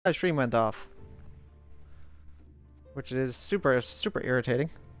My stream went off, which is super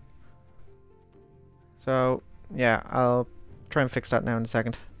irritating. So yeah, I'll try and fix that now in a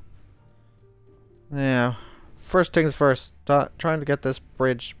second. Now, first things first, trying to get this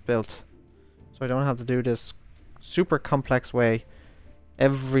bridge built, so I don't have to do this super complex way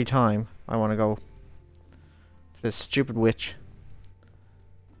every time I want to go to this stupid witch.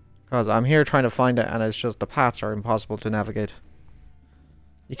 Because I'm here trying to find it, and it's just the paths are impossible to navigate.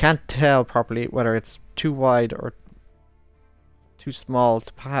 You can't tell properly whether it's too wide or too small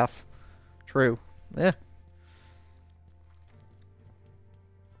to pass through. Yeah.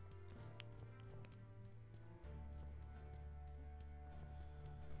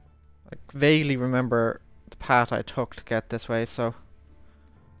 I vaguely remember the path I took to get this way, so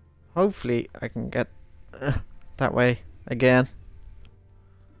hopefully I can get that way again.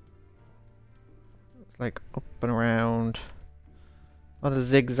 It's like up and around. A lot of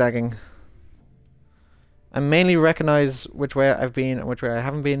zigzagging. I mainly recognize which way I've been and which way I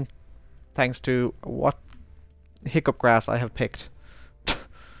haven't been, thanks to what hiccup grass I have picked.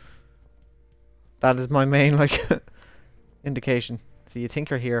 That is my main indication. So you think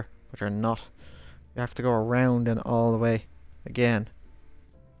you're here, but you're not. You have to go around and all the way again.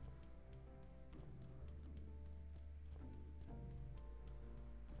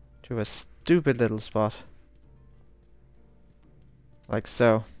 To a stupid little spot. Like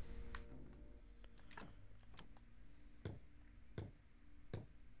so.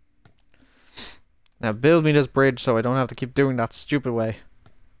 Now build me this bridge so I don't have to keep doing that stupid way.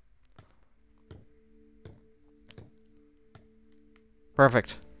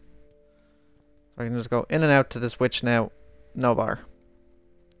 Perfect. So I can just go in and out to this witch now. No bother.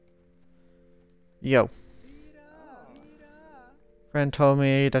 Yo. Friend told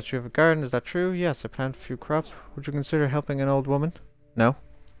me that you have a garden, is that true? Yes, I plant a few crops. Would you consider helping an old woman? No.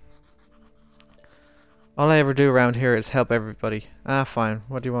 All I ever do around here is help everybody. Ah, fine.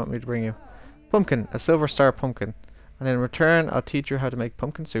 What do you want me to bring you? Pumpkin, a silver star pumpkin. And in return, I'll teach you how to make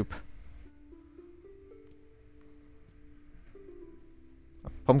pumpkin soup. A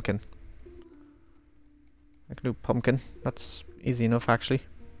pumpkin. I can do pumpkin. That's easy enough, actually.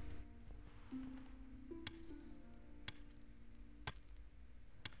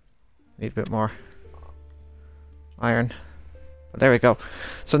 Need a bit more iron. But there we go.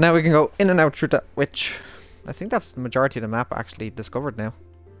 So now we can go in and out through that witch. I think that's the majority of the map actually discovered now.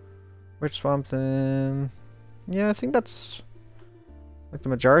 Witch swamp, yeah, I think that's like the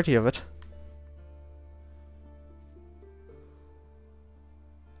majority of it.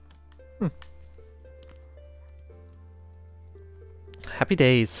 Happy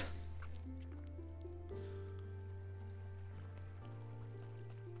days.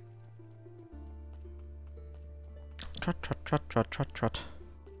 Trot, trot, trot, trot, trot, trot.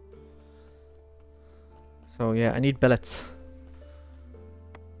 So yeah, I need billets.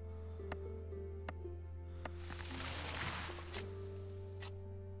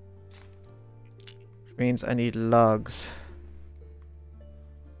 Which means I need logs.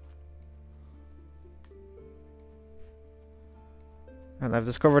 And I've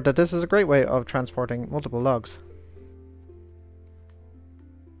discovered that this is a great way of transporting multiple logs.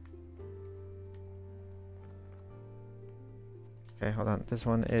 Okay, hold on. This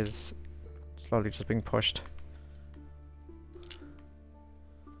one is slowly just being pushed.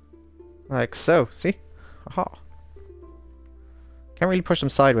 Like so, see? Aha. Can't really push them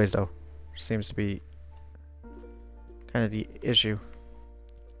sideways though. Which seems to be kind of the issue.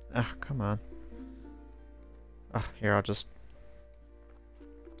 Ah, come on. Ah, here, I'll just...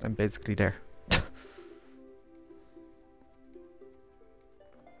 I'm basically there.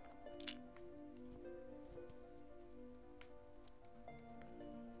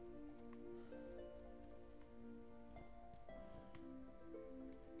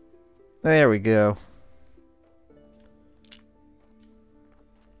 There we go.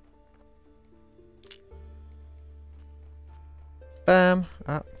 Bam.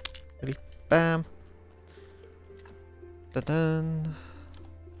 Ah, really? Bam. Dun-dun.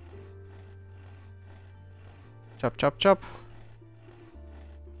 Chop, chop, chop.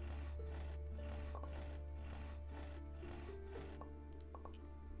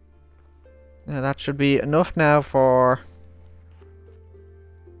 Yeah, that should be enough now for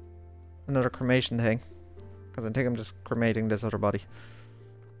another cremation thing. Because I think I'm just cremating this other body.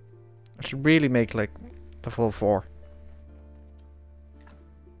 I should really make like the full 4.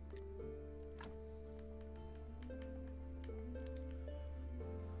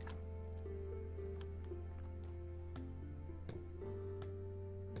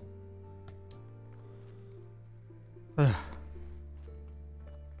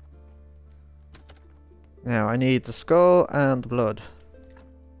 Now I need the skull and the blood.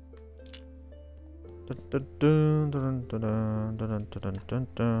 Dun, dun, dun, dun, dun, dun, dun, dun, dun,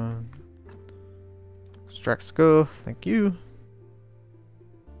 dun. Extract skull, thank you.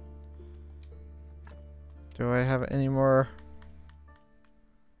 Do I have any more?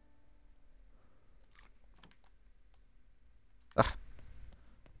 Ah,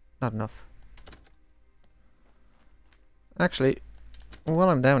 not enough. Actually, while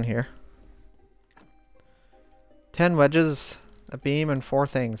I'm down here, 10 wedges, a beam, and 4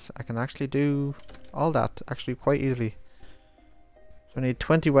 things. I can actually do all that actually quite easily. So I need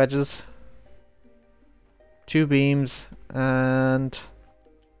 20 wedges, 2 beams, and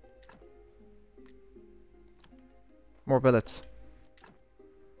more billets.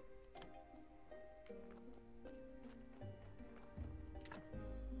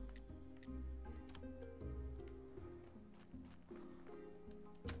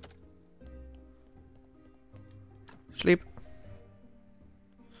 Sleep.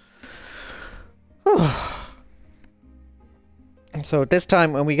 So this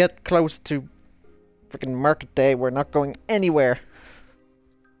time when we get close to freaking market day, we're not going anywhere.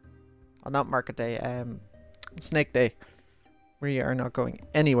 Oh, not market day, snake day. We are not going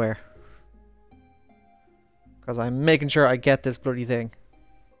anywhere. Because I'm making sure I get this bloody thing.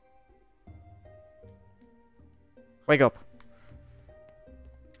 Wake up.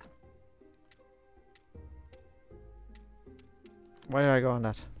 Why did I go on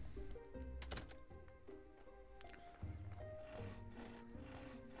that?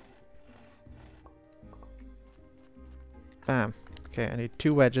 Bam. Okay, I need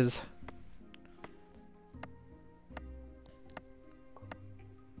 2 wedges.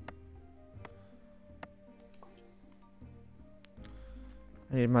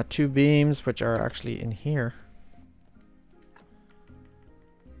 I need my 2 beams, which are actually in here.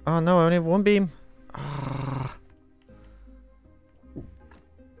 Oh no, I only have 1 beam. Ah.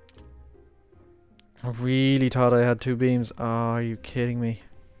 I really thought I had 2 beams. Oh, are you kidding me?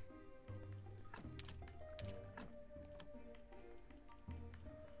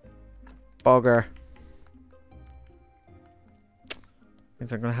 Bugger.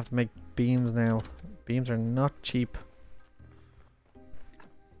 Means I'm gonna have to make beams now. Beams are not cheap.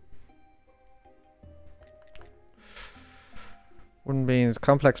 Wooden beams,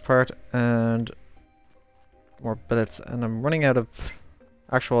 complex part, and more billets. And I'm running out of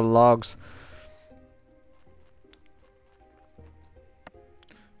actual logs.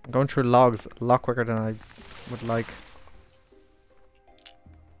 I'm going through logs a lot quicker than I would like.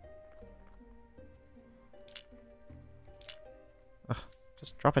 Ugh,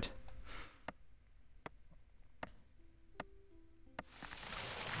 just drop it.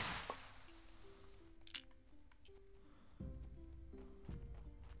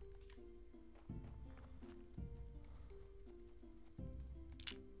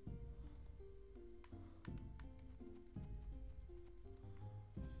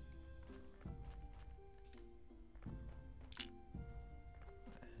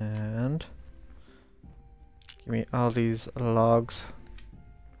 And give me all these logs.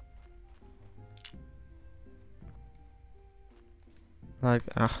 Like,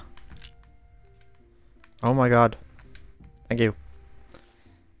 ah. Oh my god. Thank you.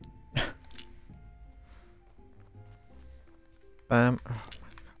 Bam. Oh my god.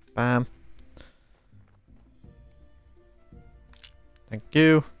 Bam. Thank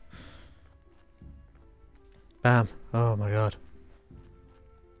you. Bam. Oh my god.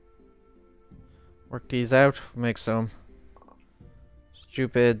 Work these out. Make some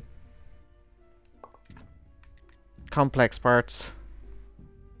stupid complex parts.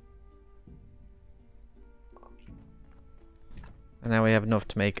 And now we have enough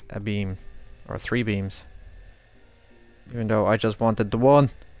to make a beam. Or 3 beams. Even though I just wanted the 1.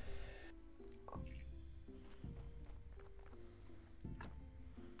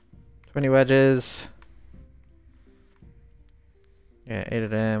 "20 wedges. Yeah, 8 of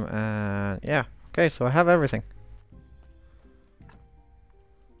them, and yeah. Okay, so I have everything.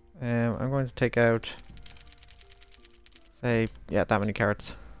 I'm going to take out, say, yeah, that many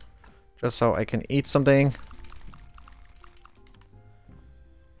carrots. Just so I can eat something.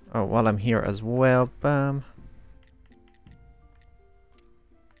 Oh, while I'm here as well, bam.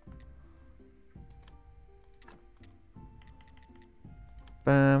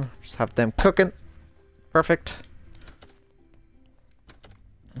 Bam, just have them cooking. Perfect.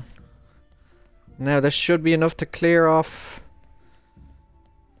 Now this should be enough to clear off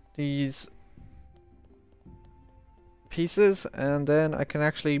these pieces, and then I can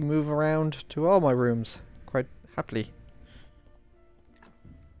actually move around to all my rooms quite happily.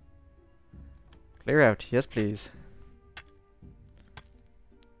 Clear out. Yes, please.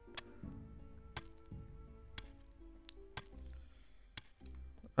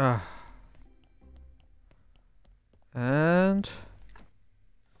 Ah. And...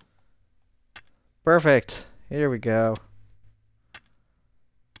 perfect. Here we go.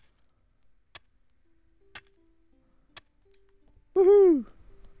 Woohoo!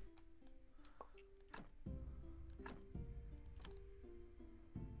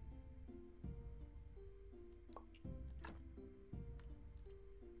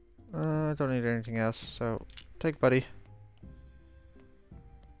 I don't need anything else, so take buddy.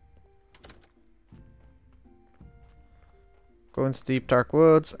 Go into deep dark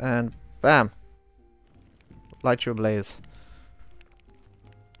woods and bam! Light you ablaze.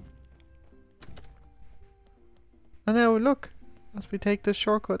 And now look, as we take this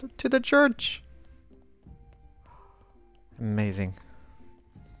shortcut to the church. Amazing.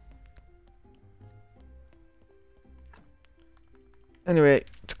 Anyway,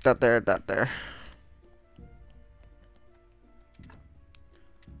 took that there.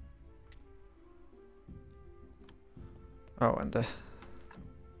 Oh, and the...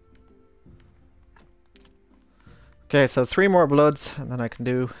 okay, so 3 more bloods, and then I can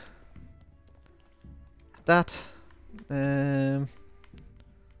do that. Don't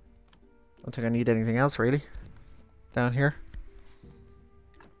think I need anything else really down here.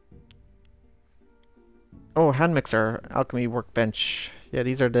 Oh, hand mixer, alchemy workbench. Yeah,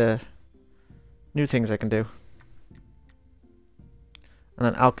 these are the new things I can do. And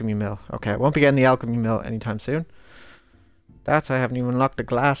then alchemy mill. Okay, I won't be getting the alchemy mill anytime soon. That I haven't even unlocked the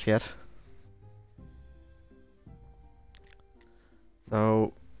glass yet.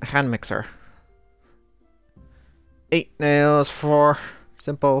 So, hand mixer. 8 nails, 4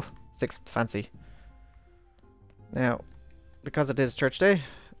 simple, 6 fancy. Now, because it is church day,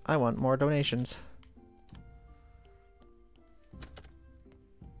 I want more donations.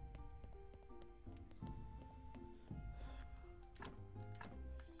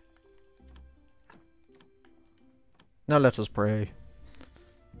 Now let us pray.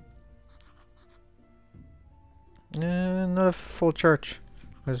 Not a full church.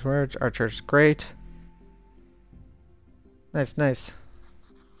 Our church is great. Nice, nice.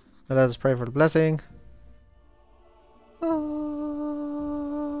 Now let us pray for the blessing. Oh.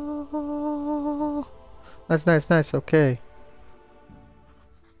 Nice, nice, nice. Okay.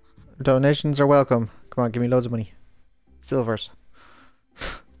 Donations are welcome. Come on, give me loads of money. Silvers.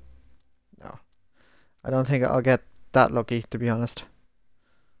 No. I don't think I'll get that lucky, to be honest.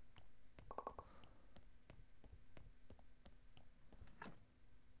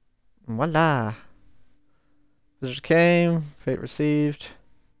 Voila! Visitor came, fate received.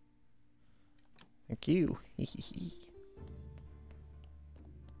 Thank you.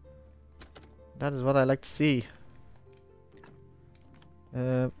 That is what I like to see.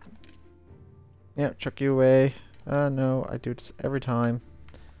 Yeah, chuck you away. No, I do this every time.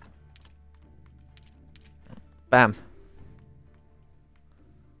 Bam.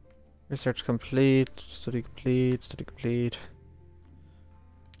 Research complete, study complete, study complete.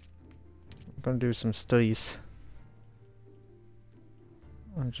 I'm gonna do some studies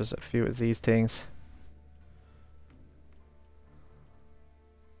on just a few of these things.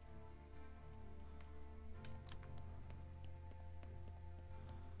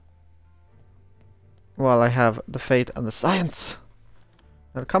 While I have the fate and the science.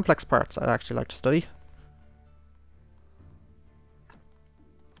 Now the complex parts I'd actually like to study.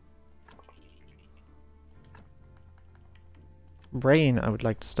 Brain I would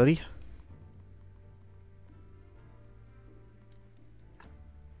like to study.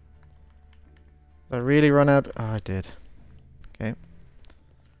 Did I really run out? Oh, I did. Okay.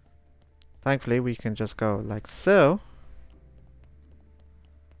 Thankfully we can just go like so.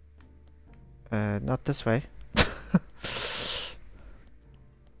 Not this way.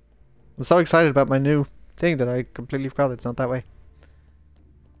 I'm so excited about my new thing that I completely forgot it's not that way.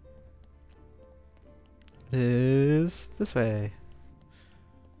 It is this way.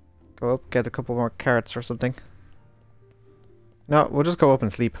 Go up, get a couple more carrots or something. No, we'll just go up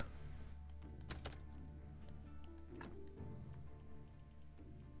and sleep.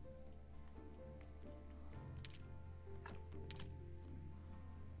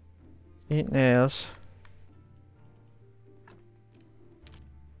 Eat nails.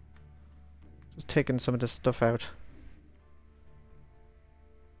 Just taking some of this stuff out.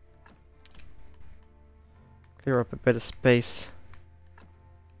 Clear up a bit of space.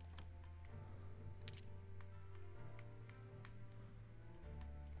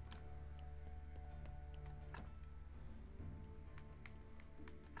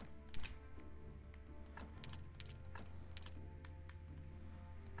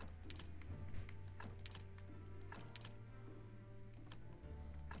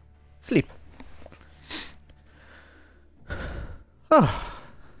 sleep. Oh.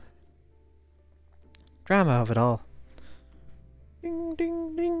 Drama of it all. Ding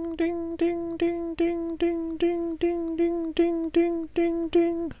ding ding ding ding ding ding ding ding ding ding ding ding ding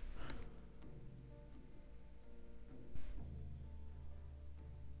ding.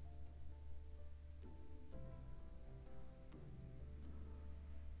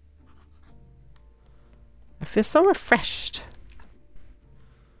 I feel so refreshed.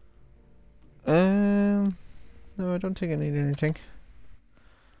 No, I don't think I need anything.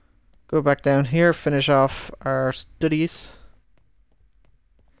 Go back down here, finish off our studies.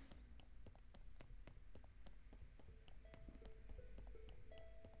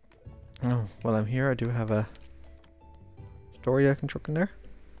 Oh, while I'm here, I do have a story I can chuck in there.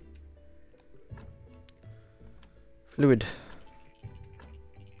 Fluid.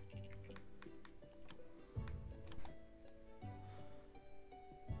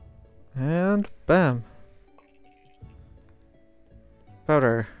 And bam.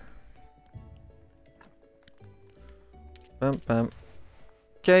 Powder. Bam, bam.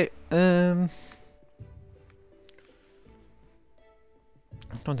 Okay, I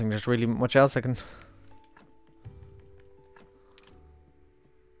don't think there's really much else I can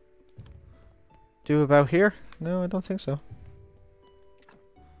do about here. No, I don't think so.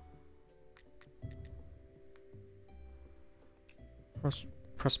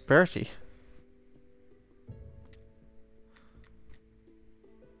 Prosperity.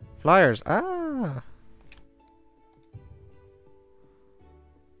 Flyers. Ah.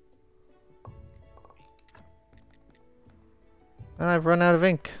 And I've run out of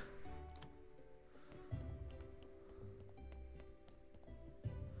ink.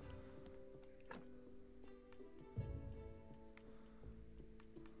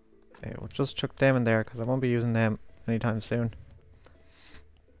 Okay, we'll just chuck them in there because I won't be using them anytime soon.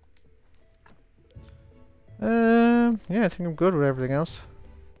 Yeah, I think I'm good with everything else.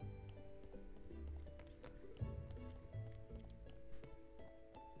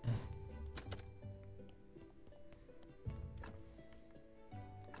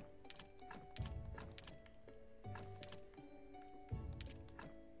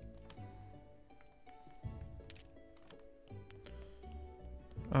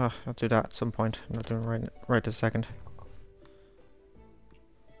 Oh, I'll do that at some point. I'm not doing it right this second.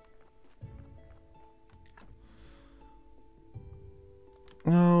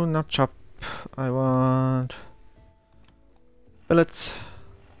 No, not chop. I want billets.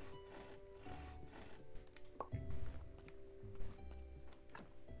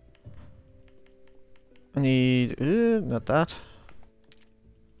 I need not that.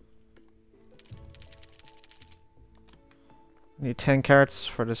 I need 10 carrots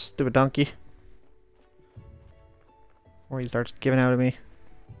for this stupid donkey. Or he starts giving out of me.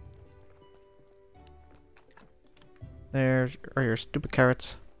 There are your stupid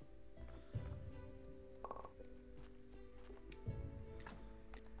carrots.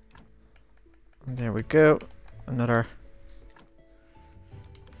 And there we go. Another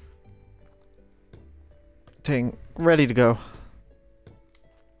thing ready to go.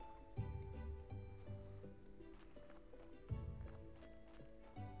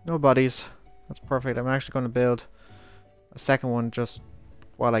 No bodies. That's perfect. I'm actually going to build a second one just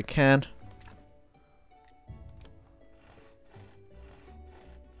while I can.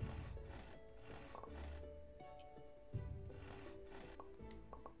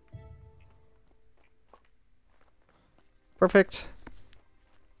 Perfect.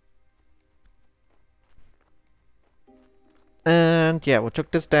 And yeah, we'll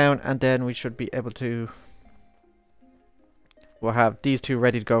chuck this down and then we should be able to... We'll have these two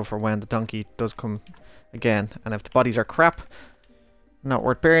ready to go for when the donkey does come again. And if the bodies are crap, not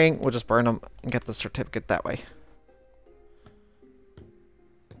worth burying, we'll just burn them and get the certificate that way.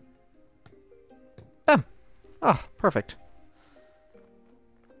 Bam! Ah, perfect.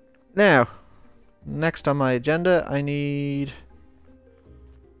 Now, next on my agenda, I need...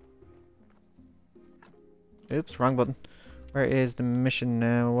 Oops, wrong button. Where is the mission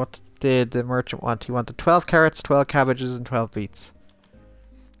now? What did the merchant want? He wanted 12 carrots, 12 cabbages, and 12 beets.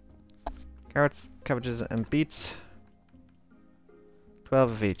 Carrots, cabbages, and beets.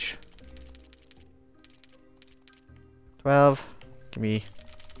 12 of each. 12. Give me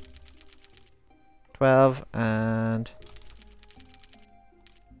 12 and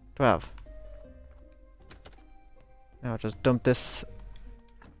 12. Now I'll just dump this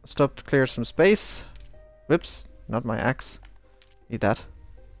stuff to clear some space. Whoops, not my axe. Need that.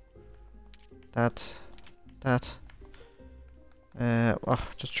 That. Oh,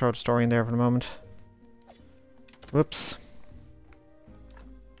 just throw the story in there for the moment. Whoops.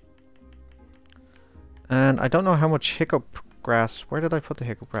 And I don't know how much hiccup grass. Where did I put the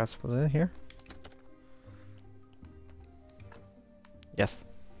hiccup grass? Was it in here? Yes.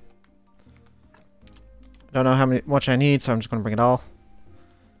 I don't know how much I need, so I'm just going to bring it all.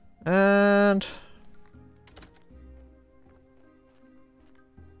 And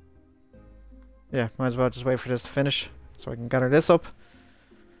yeah, might as well just wait for this to finish so I can gather this up.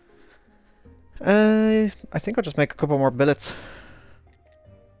 I think I'll just make a couple more billets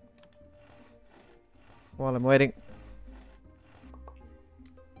while I'm waiting.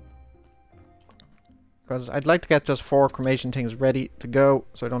 Because I'd like to get just 4 cremation things ready to go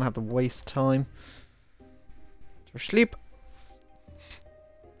so I don't have to waste time. So sleep.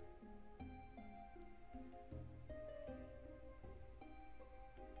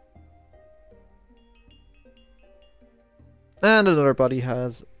 And another body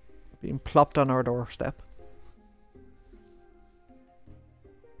has been plopped on our doorstep.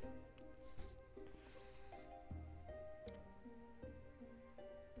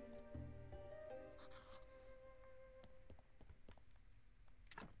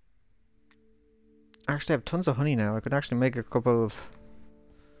 I actually have tons of honey now. I could actually make a couple of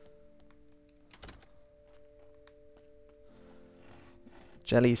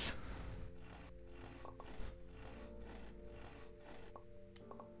jellies.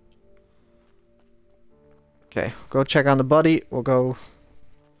 Okay, go check on the body. We'll go...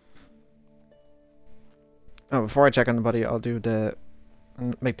 Oh, before I check on the body, I'll do the...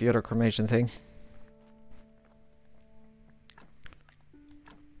 make the other cremation thing.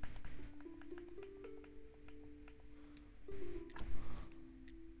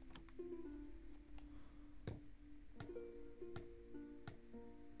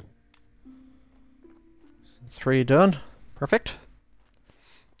 Three done. Perfect.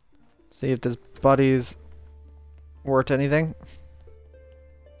 See if this body's worth anything.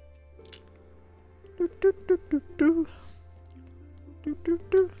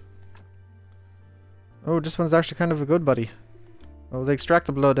 Oh, this one's actually kind of a good body. Oh, they extract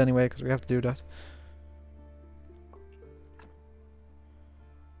the blood anyway, because we have to do that.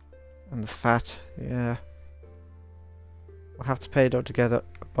 And the fat, yeah. We'll have to pay though to get a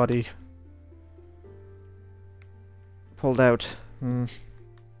body pulled out.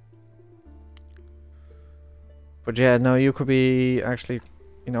 But yeah, no, you could be actually,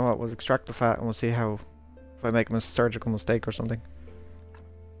 you know what, we'll extract the fat and we'll see how, if I make a surgical mistake or something.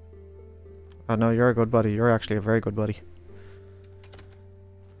 Oh no, you're a good buddy. You're actually a very good buddy.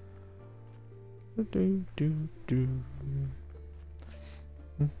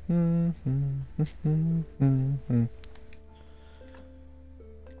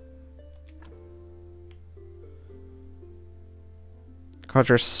 Because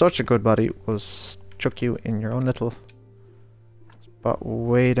you're such a good buddy, we'll chuck you in your own little spot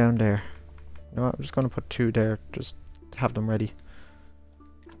way down there. You know what, I'm just going to put 2 there, just to have them ready.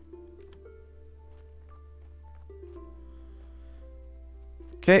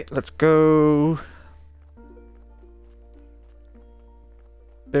 Okay, let's go.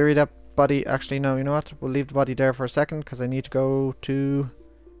 Bury that body. Actually, no, you know what? We'll leave the body there for a second because I need to go to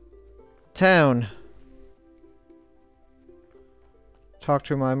town. Talk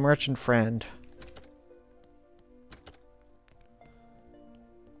to my merchant friend.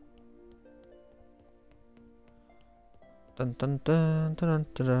 Dun dun dun dun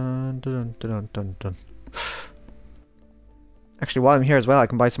dun dun dun dun dun. Actually, while I'm here as well, I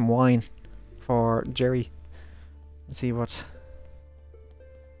can buy some wine for Jerry. Let's see what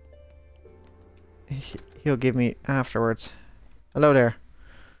he'll give me afterwards. Hello there.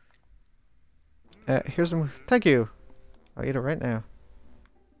 Here's some. Thank you. I'll eat it right now.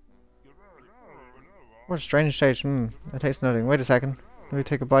 What a strange taste. I taste nothing. Wait a second. Let me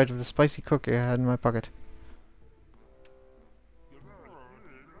take a bite of the spicy cookie I had in my pocket.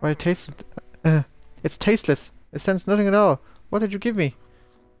 Why, it tasted... it's tasteless. It sends nothing at all. What did you give me?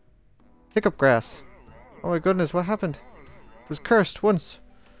 Hiccup grass. Oh my goodness, what happened? It was cursed once.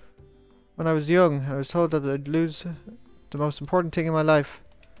 When I was young, I was told that I'd lose the most important thing in my life.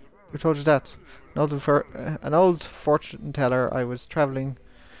 Who told you that? An old fortune teller. I was travelling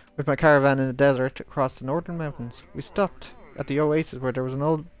with my caravan in the desert across the northern mountains. We stopped at the oasis where there was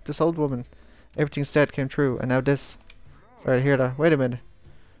this old woman. Everything said came true, and now this. Sorry to hear that. Wait a minute.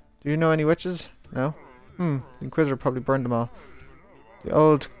 Do you know any witches? No? The Inquisitor probably burned them all. The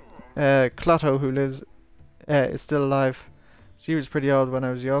old Clotto who lives is still alive. She was pretty old when I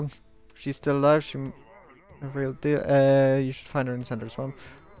was young. She's still alive. She a real deal. You should find her in the center swamp.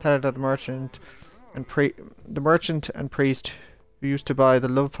 Tell her that the merchant and priest who used to buy the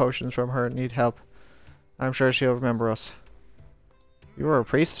love potions from her need help. I'm sure she'll remember us. You were a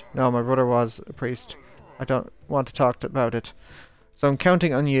priest? No, my brother was a priest. I don't want to talk about it. So I'm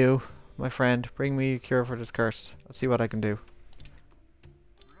counting on you, my friend. Bring me a cure for this curse. Let's see what I can do.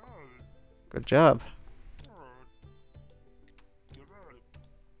 Good job.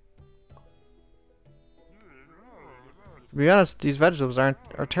 To be honest, these vegetables are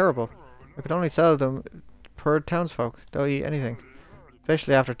terrible. I could only sell them per townsfolk. They'll eat anything.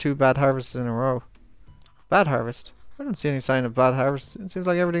 Especially after 2 bad harvests in a row. Bad harvest? I don't see any sign of bad harvest. It seems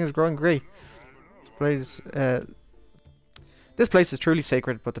like everything is growing great. This place is truly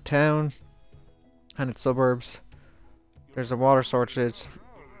sacred, but the town and its suburbs, there's a water shortage.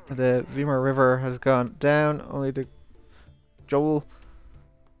 The Vimar River has gone down. Only the Joel,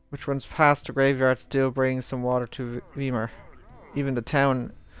 which runs past the graveyard, still brings some water to Vimar. Even the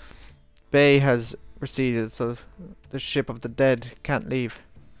town bay has receded, so the ship of the dead can't leave.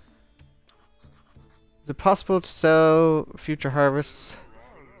 Is it possible to sell future harvests?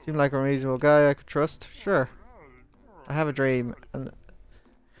 Seem like a reasonable guy I could trust. Sure. I have a dream, and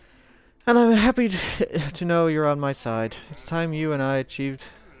I'm happy to know you're on my side. It's time you and I achieved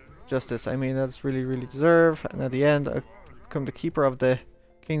justice. I mean, that's really deserve. And at the end, I become the keeper of the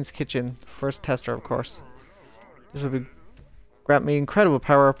King's Kitchen, first tester, of course. This will grant me incredible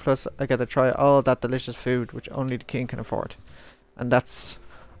power. Plus, I get to try all of that delicious food, which only the king can afford. And that's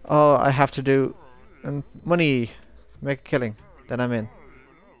all I have to do. And money, make a killing. Then I'm in.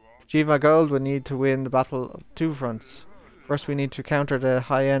 To achieve my goal, we need to win the battle of 2 fronts. First, we need to counter the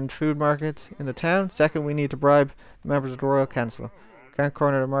high-end food market in the town. Second, we need to bribe members of the Royal Council. Can't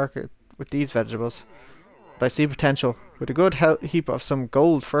corner the market with these vegetables. But I see potential. With a good heap of some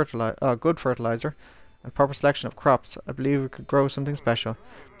good fertilizer and proper selection of crops, I believe we could grow something special.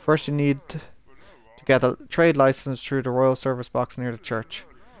 First, you need to get a trade license through the Royal Service box near the church.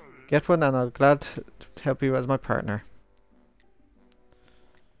 Get one, and I'll be glad to help you as my partner.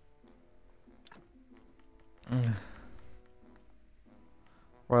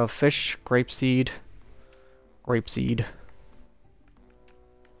 Royal fish, grapeseed.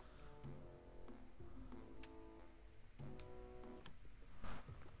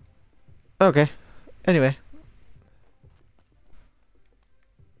 Okay. Anyway.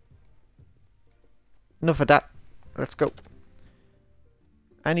 Enough of that. Let's go.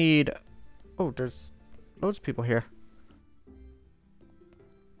 I need... Oh, there's loads of people here.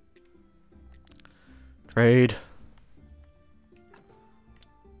 Trade.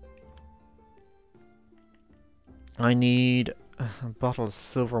 I need a bottle of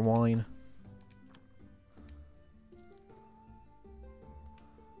silver wine.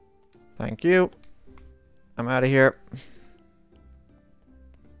 Thank you. I'm out of here.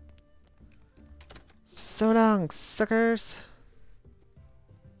 So long, suckers.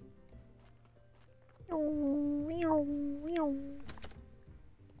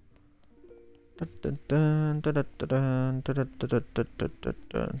 Dun, dun, dun, dun, dun, dun, dun, dun, dun, dun,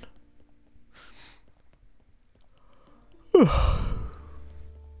 dun.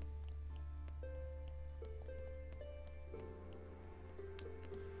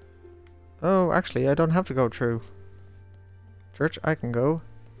 Oh, actually, I don't have to go through church. I can go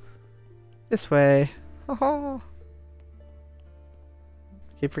this way. Oh,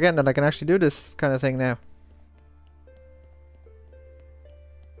 keep forgetting that I can actually do this kind of thing now.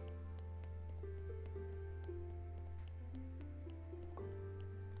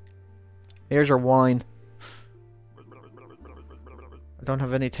 Here's your wine. I don't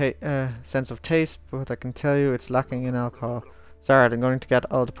have any sense of taste, but I can tell you it's lacking in alcohol. Sorry, I'm going to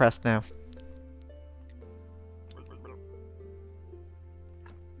get all depressed now.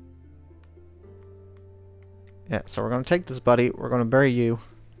 Yeah, so we're going to take this body, we're going to bury you.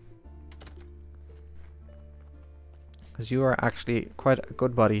 Because you are actually quite a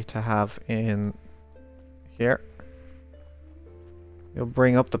good body to have in here. You'll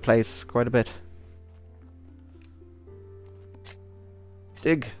bring up the place quite a bit.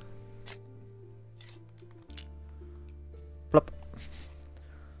 Dig. Plop.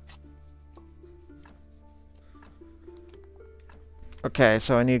 Okay,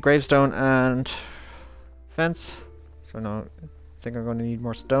 so I need gravestone and fence. So now I think I'm going to need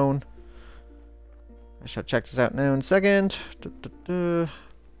more stone. I shall check this out now in a second.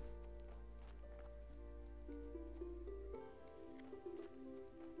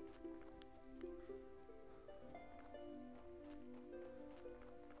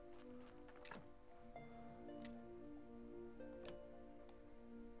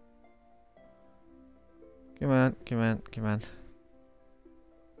 Come on, come on, come on.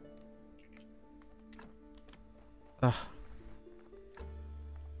 Ugh.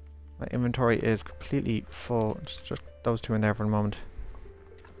 My inventory is completely full. Just those two in there for a moment.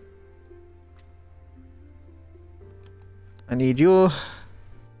 I need you.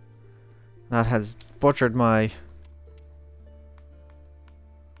 That has butchered my...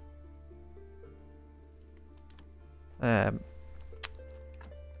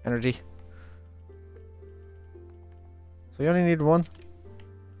 energy. So you only need one.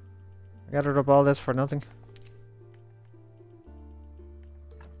 I gathered up all this for nothing.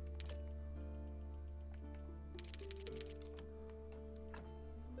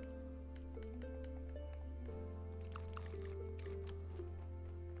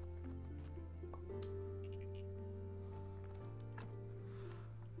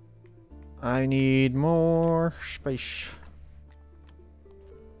 I need more space.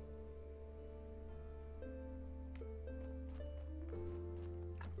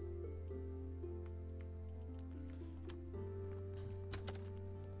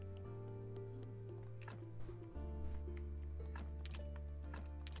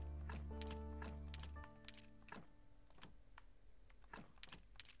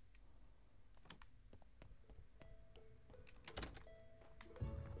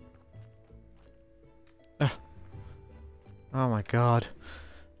 Oh my god.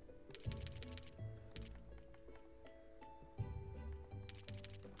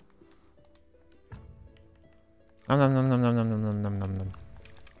 Nom nom nom nom nom nom nom nom nom nom.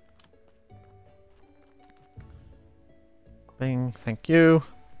 Bing, thank you.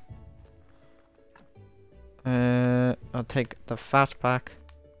 I'll take the fat back.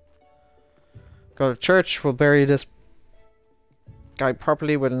 Go to church, we'll bury this guy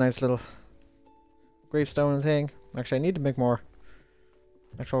properly with a nice little gravestone thing. Actually, I need to make more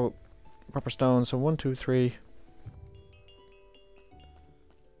actual proper stones. So 1, 2, 3.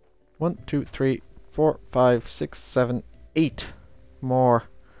 1, 2, 3, 4, 5, 6, 7, 8 more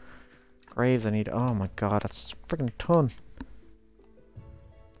graves I need. Oh my god, that's a freaking ton.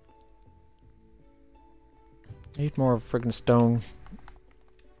 8 more freaking stone.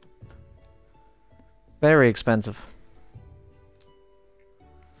 Very expensive.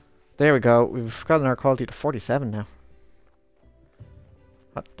 There we go. We've gotten our quality to 47 now.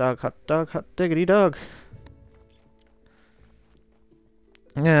 Hot dog, hot diggity dog.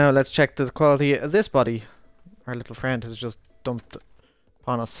 Now let's check the quality of this body our little friend has just dumped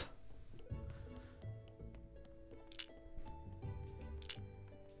upon us.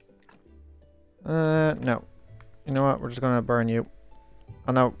 No. You know what? We're just gonna burn you.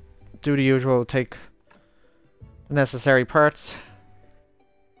 Oh no. Do the usual. Take the necessary parts.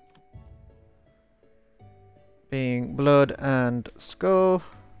 Being blood and skull.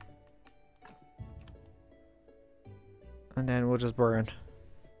 And then we'll just burn.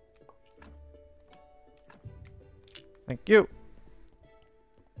 Thank you.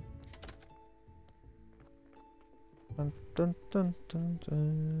 Dun, dun, dun, dun,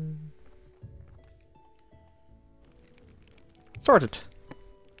 dun. Sorted.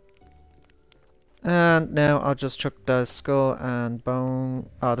 And now I'll just chuck the skull and bone,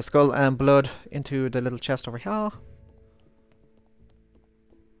 the skull and blood into the little chest over here.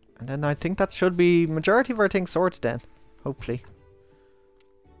 And then I think that should be majority of our things sorted then, hopefully.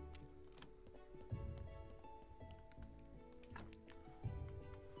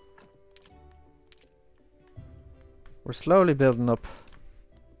 We're slowly building up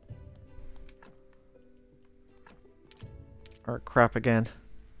our crap again.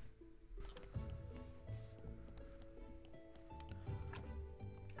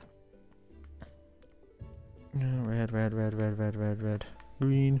 Red.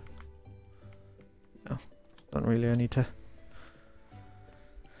 Green. No, don't really. I need to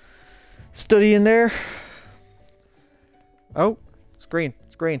study in there. Oh, it's green.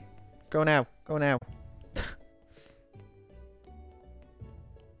 It's green. Go now. Go now.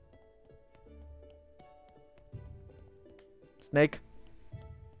 Snake.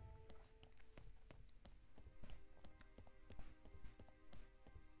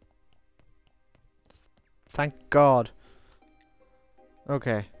 Thank God.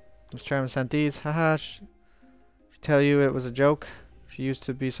 Okay. Miss Charm sent these. Haha. She tell you it was a joke. She used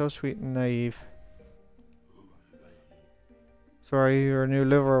to be so sweet and naive. So are you your new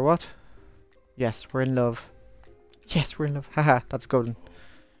lover or what? Yes, we're in love. Yes, we're in love. Haha, that's golden.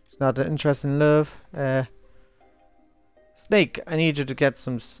 She's not interested in love. Snake, I need you to get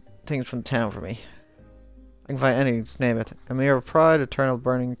some things from town for me. I can find anything, just name it. A mirror of pride, eternal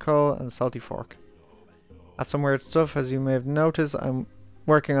burning coal, and a salty fork. That's some weird stuff, as you may have noticed. I'm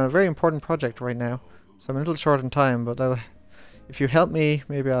working on a very important project right now, so I'm a little short on time, but if you help me,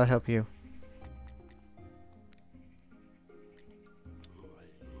 maybe I'll help you.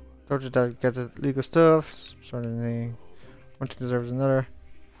 Told you that I'd get the legal stuff, sort of thing. One thing deserves another.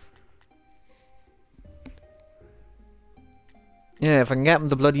 Yeah, if I can get him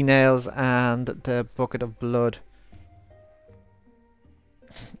the bloody nails and the bucket of blood,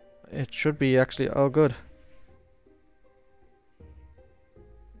 it should be actually all good.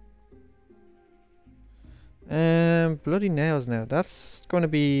 Bloody nails now. That's going to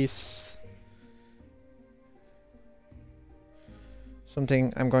be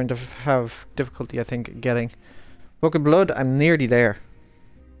something I'm going to have difficulty, I think, getting. Book of blood, I'm nearly there.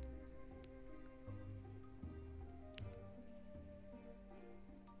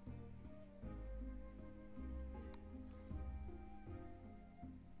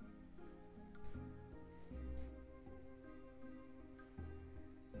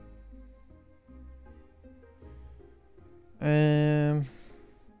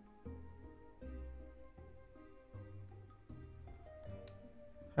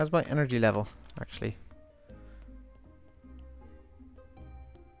 How's my energy level, actually?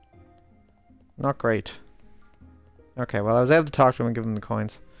 Not great. Okay, well I was able to talk to him and give him the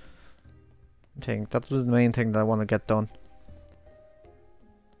coins. I think that was the main thing that I want to get done.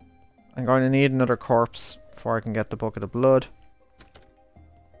 I'm going to need another corpse before I can get the bucket of blood.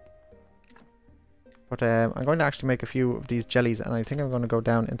 But I'm going to actually make a few of these jellies, and I think I'm going to go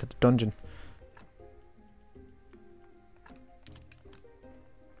down into the dungeon.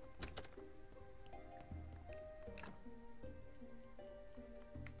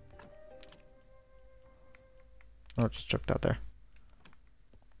 Oh, just chucked out there.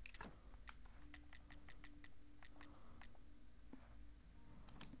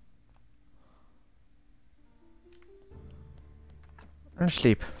 And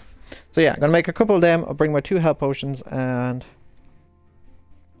sleep. So yeah, I'm going to make a couple of them. I'll bring my 2 health potions, and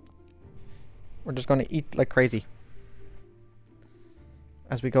we're just going to eat like crazy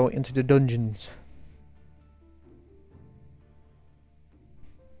as we go into the dungeons.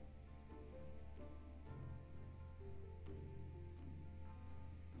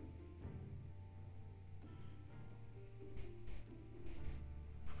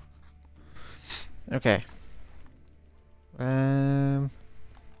 Okay.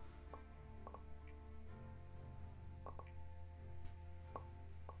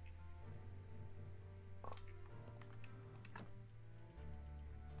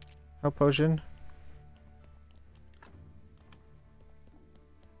 Health potion.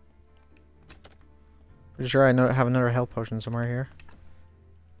 Pretty sure I have another health potion somewhere here.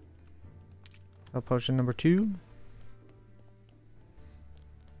 Health potion number 2.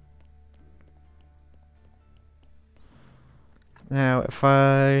 Now, if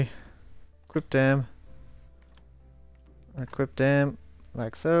I equip them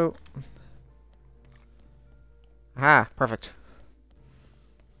like so. Aha, perfect.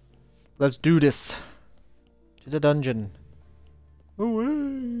 Let's do this. To the dungeon.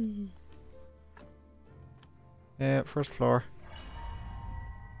 Away. Yeah, first floor.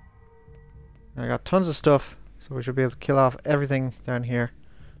 I got tons of stuff, so we should be able to kill off everything down here.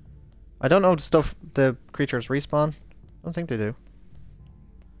 I don't know if the creatures respawn. I don't think they do.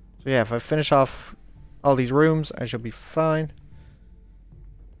 So yeah, if I finish off all these rooms, I should be fine.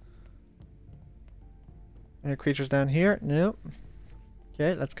 Any creatures down here? Nope.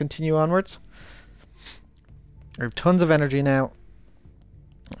 Okay, let's continue onwards. I have tons of energy now.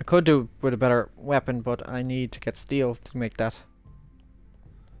 I could do with a better weapon, but I need to get steel to make that.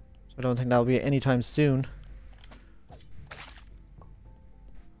 So I don't think that'll be anytime soon.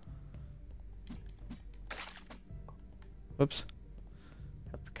 Whoops.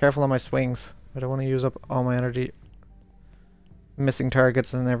 Be careful on my swings. I don't want to use up all my energy. Missing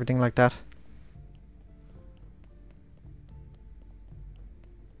targets and everything like that.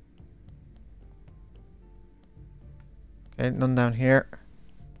 Okay, none down here.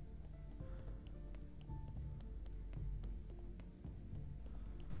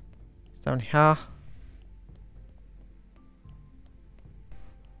 It's down here.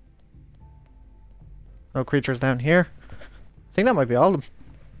 No creatures down here. I think that might be all of them.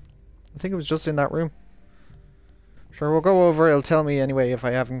 I think it was just in that room. Sure, we'll go over. It'll tell me anyway if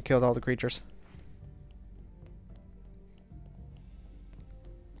I haven't killed all the creatures.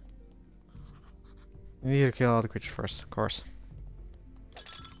 We need to kill all the creatures first, of course.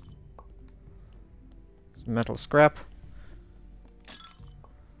 Some metal scrap.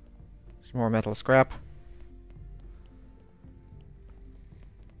 Some more metal scrap.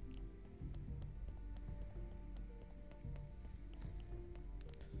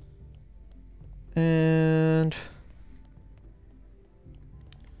 And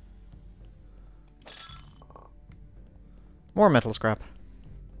more metal scrap.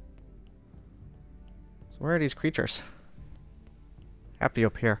 So where are these creatures? Happy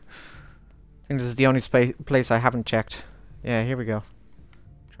up here. I think this is the only place I haven't checked Yeah, here we go.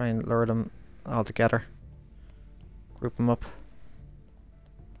 Try and lure them all together. Group them up.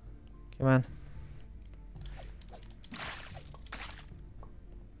 Come on.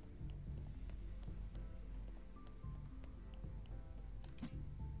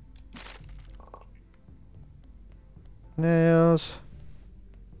 Nails.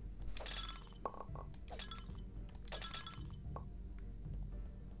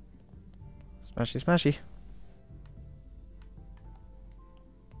 Smashy, smashy.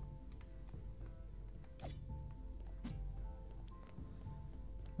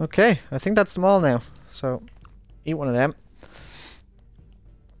 Okay, I think that's them all now. So, eat one of them.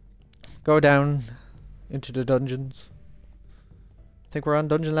 Go down into the dungeons. I think we're on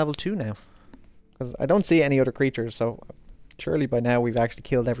dungeon level 2 now. Because I don't see any other creatures, so surely by now we've actually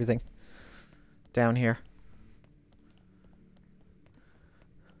killed everything down here.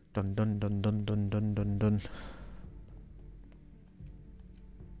 Dun dun dun dun dun dun dun dun.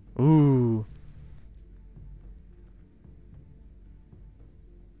 Ooh.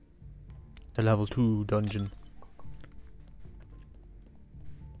 The level 2 dungeon.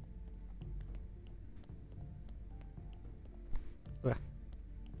 Ugh.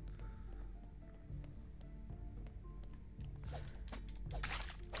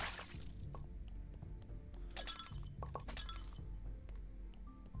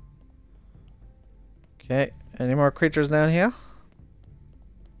 Okay, any more creatures down here?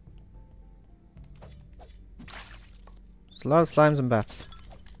 There's a lot of slimes and bats.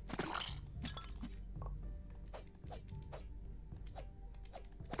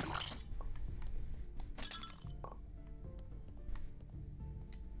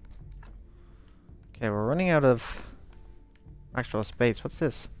 Okay, we're running out of actual space. What's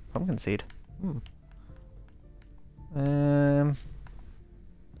this? Pumpkin seed. No,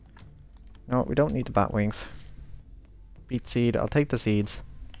 we don't need the bat wings. Beet seed. I'll take the seeds.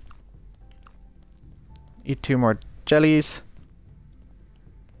 Eat 2 more jellies.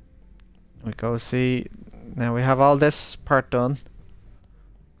 We go see. Now we have all this part done.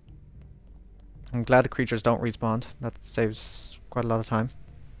 I'm glad the creatures don't respawn. That saves quite a lot of time.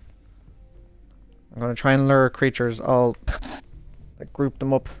 I'm going to try and lure creatures all, like, group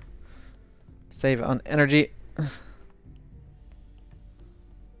them up. Save on energy.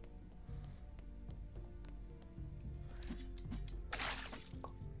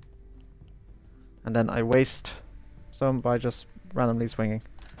 And then I waste some by just randomly swinging.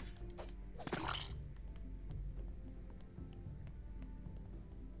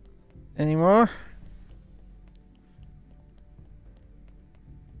 Any more?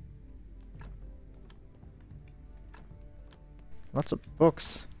 Lots of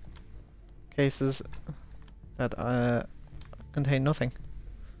books. Cases that contain nothing.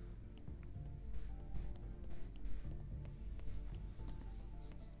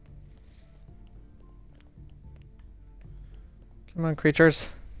 Come on, creatures.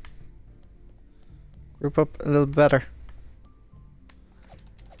 Group up a little better.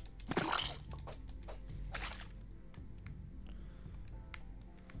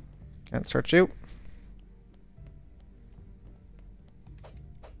 Can't search you.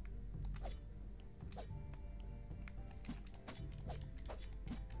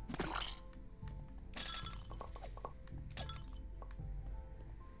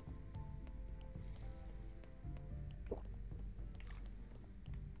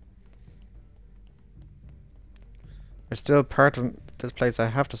 There's still part of this place I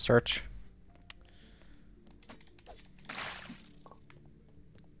have to search.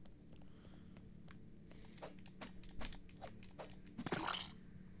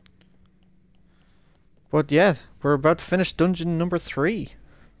 But yeah, we're about to finish dungeon number 3.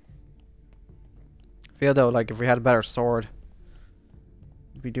 I feel though like if we had a better sword,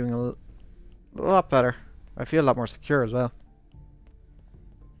 we'd be doing a lot better. I feel a lot more secure as well.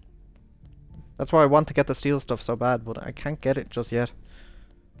 That's why I want to get the steel stuff so bad, but I can't get it just yet.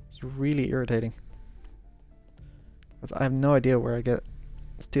 It's really irritating. Because I have no idea where I get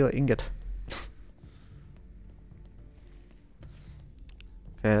steel ingot.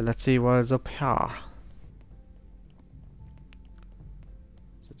 Okay, let's see what is up here.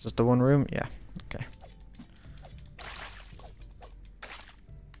 Is it just the one room? Yeah, okay.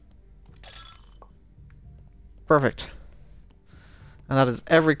 Perfect. And that is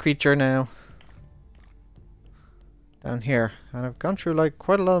every creature now. Down here. And I've gone through like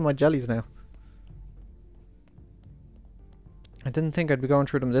quite a lot of my jellies now. I didn't think I'd be going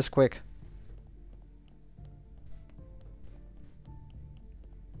through them this quick.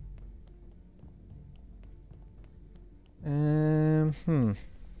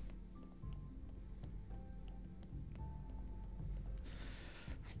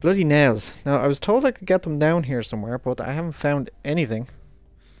 Bloody nails. Now, I was told I could get them down here somewhere, but I haven't found anything.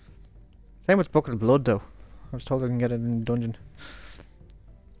 Same with Bucket of Blood, though. I was told I can get it in the dungeon.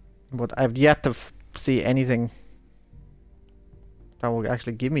 But I've yet to see anything that will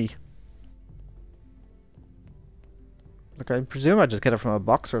actually give me. Look, I presume I just get it from a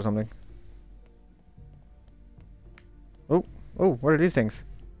box or something. Oh, oh, what are these things?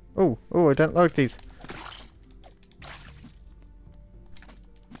 Oh, oh, I don't like these.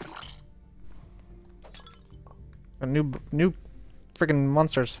 New friggin'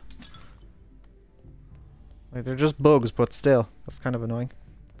 monsters. Like, they're just bugs, but still, that's kind of annoying.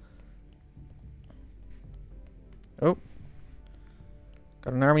 Oh.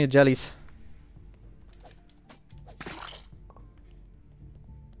 Got an army of jellies.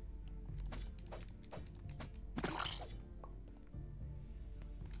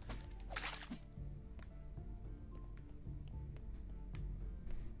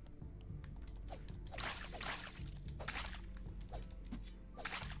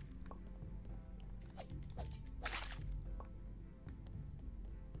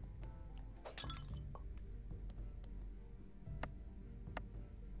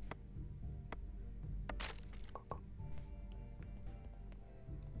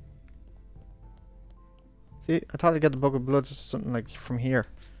 See, I thought I'd get the Book of Blood something like from here.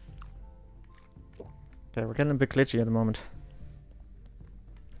 Okay, we're getting a bit glitchy at the moment.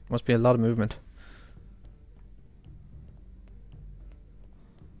 Must be a lot of movement.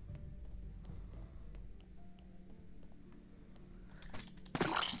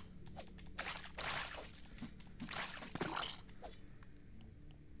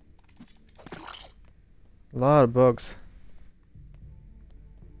 A lot of bugs.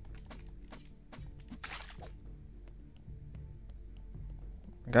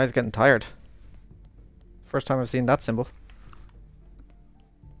 The guy's getting tired. First time I've seen that symbol.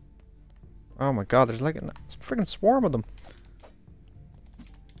 Oh my god, there's like a freaking swarm of them.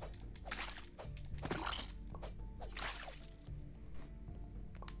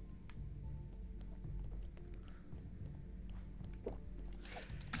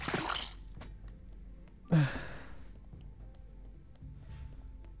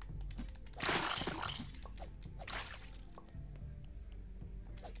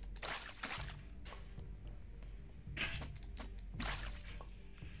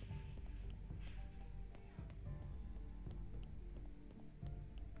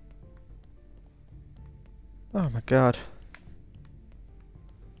 Oh my god.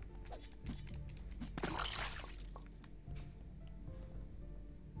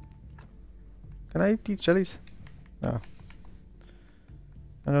 Can I eat these jellies? No.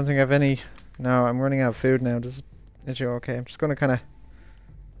 I don't think I have any. No, I'm running out of food now. This is you okay? I'm just gonna kinda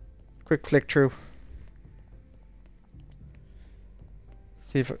quick flick through.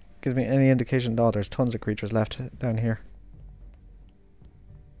 See if it gives me any indication. Oh, there's tons of creatures left down here.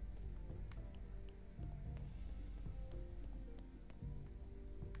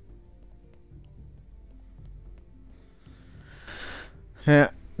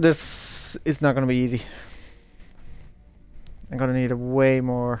 Yeah, this is not going to be easy. I'm going to need a way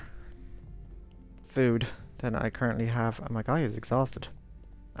more food than I currently have. And my guy is exhausted.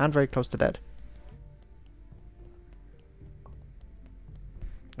 And very close to dead.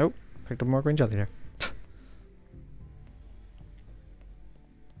 Nope, picked up more green jelly there.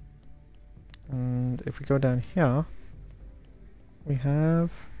 And if we go down here, we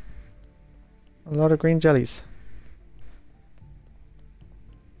have a lot of green jellies.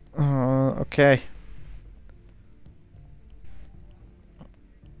 Okay.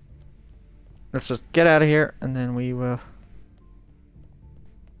 Let's just get out of here and then we will.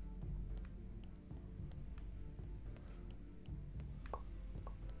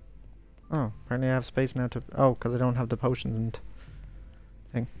 Oh, apparently I have space now to. Oh, because I don't have the potions and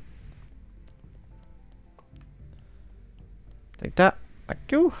thing. Take that.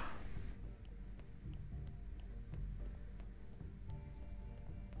 Thank you.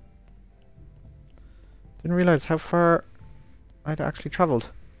 Didn't realize how far I'd actually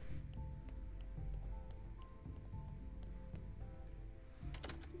traveled.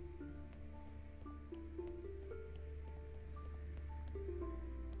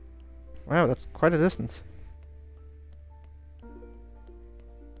 Wow, that's quite a distance.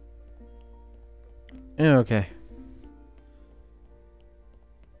 Okay.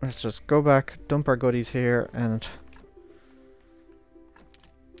 Let's just go back, dump our goodies here, and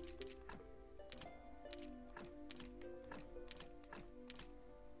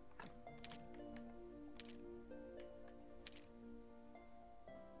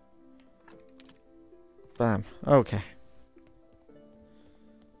bam. Okay.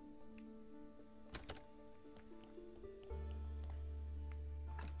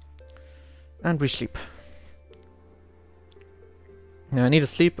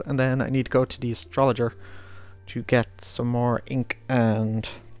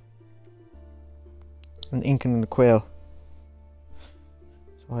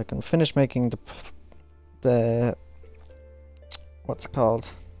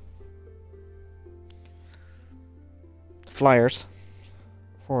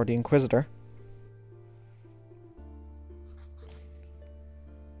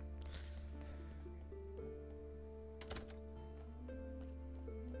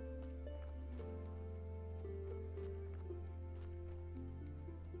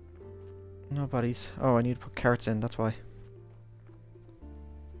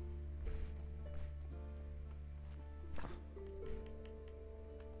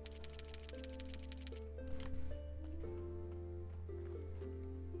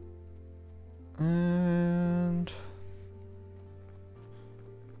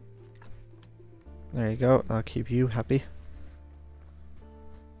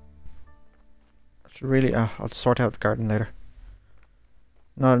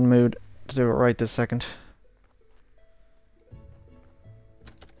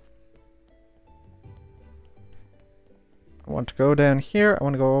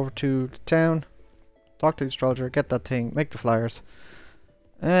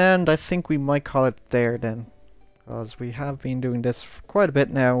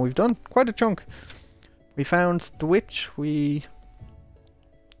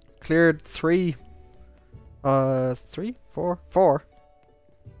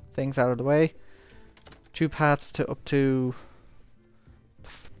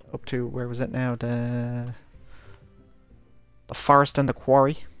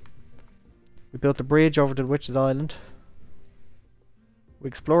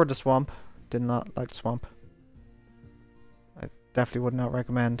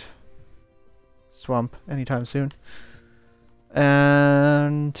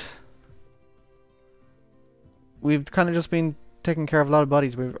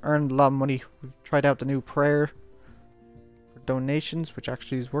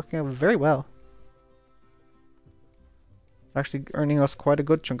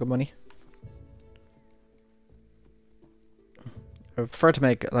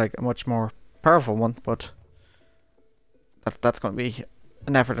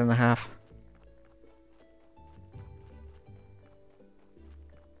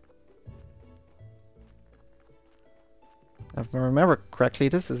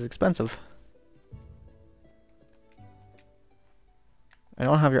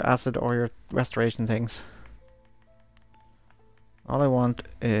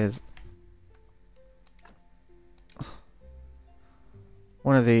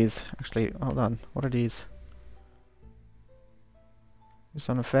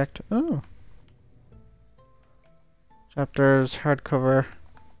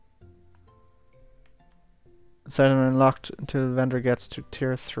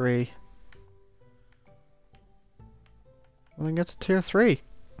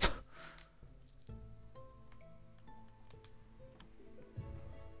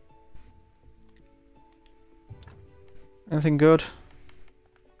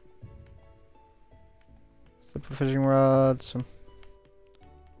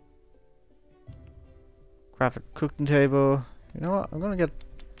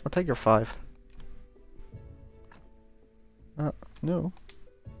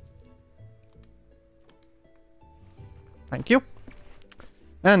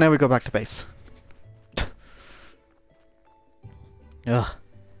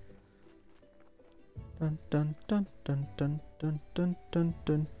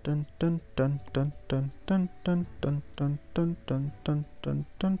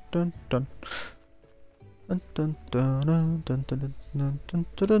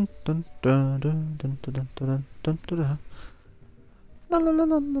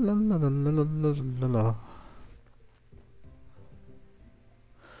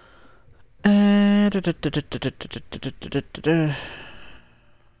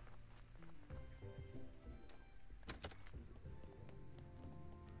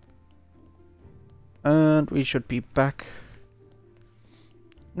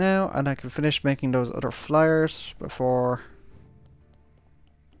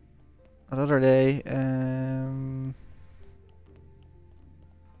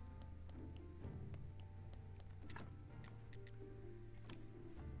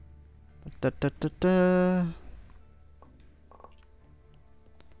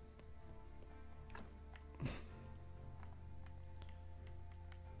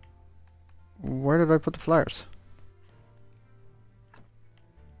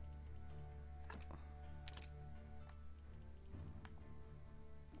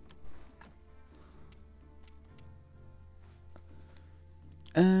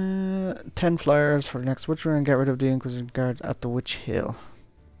 10 flyers for the next witch run and get rid of the Inquisition guards at the Witch Hill.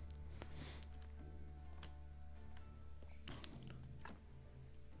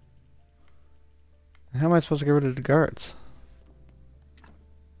 How am I supposed to get rid of the guards?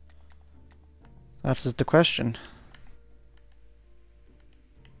 That is the question.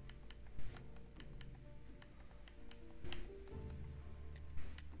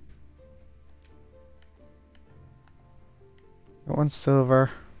 Got 1 silver.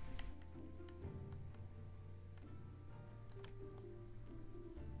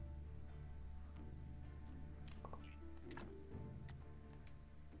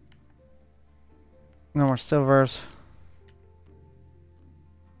 No more silvers.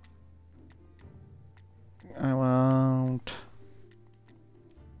 I won't.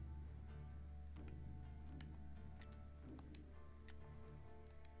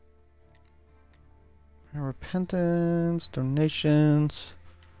 Repentance, donations.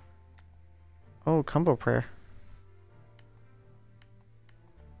 Oh, combo prayer.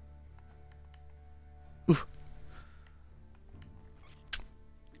 Ooh.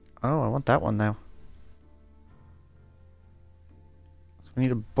 Oh, I want that one now. So we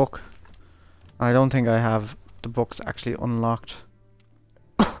need a book. I don't think I have the books actually unlocked.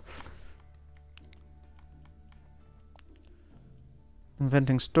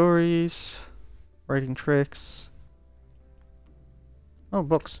 Inventing stories. Writing tricks. Oh,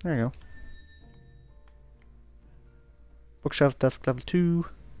 books. There you go. Bookshelf desk level 2.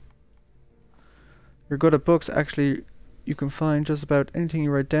 You're good at books. Actually, you can find just about anything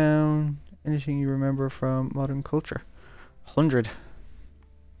you write down, anything you remember from modern culture. 100.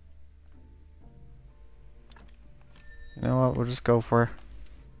 You know what? We'll just go for it.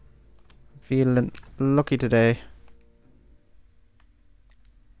 Feeling lucky today.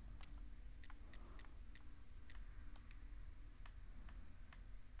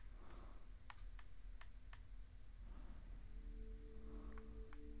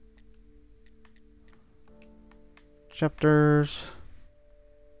 Chapters.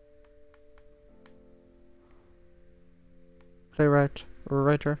 Playwright or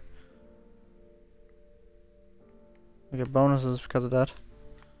writer. I get bonuses because of that.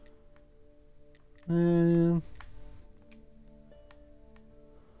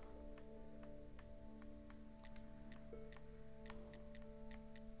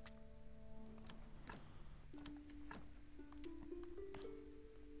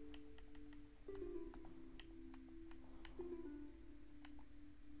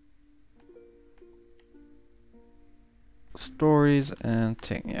 Stories and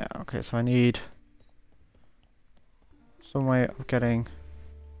thing. Yeah, okay, so I need some way of getting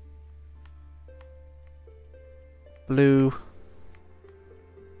blue.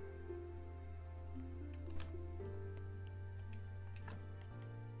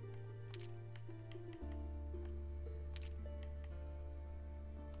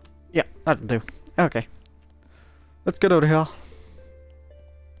 Yeah, that'll do. Okay. Let's get out of here.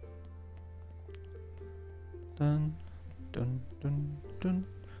 Dun dun dun dun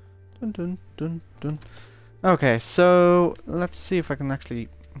dun dun dun dun. Okay, so let's see if I can actually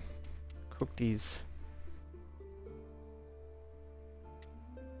cook these.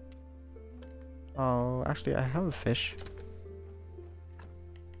 Oh, actually I have a fish.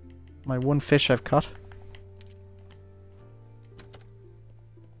 My 1 fish I've caught.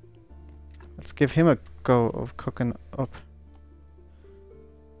 Let's give him a go of cooking up.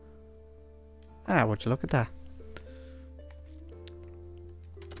 Ah, would you look at that?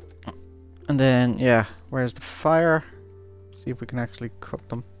 And then, yeah, where's the fire? See if we can actually cook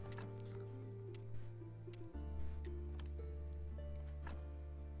them.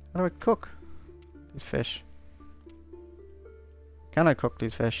 How do I cook these fish? Can I cook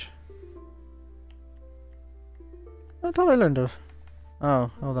these fish? I thought I learned it.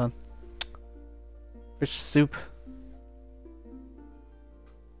 Oh, hold on. Fish soup.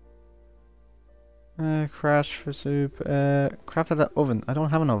 Crash for soup. Craft at an oven. I don't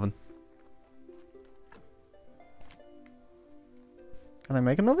have an oven. Can I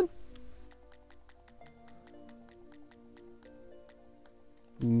make an oven?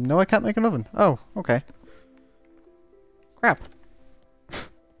 No, I can't make an oven. Oh, okay. Crap. So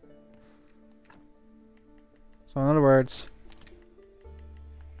in other words,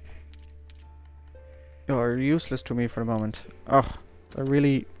 you're useless to me for the moment. Oh, I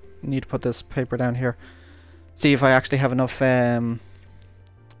really need to put this paper down here. See if I actually have enough things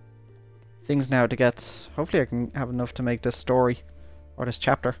now to get... Hopefully I can have enough to make this story. Or this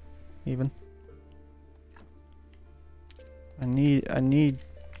chapter, even. I need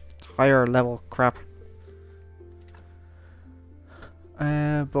higher level crap.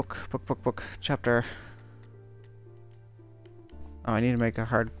 Book. Chapter. Oh, I need to make a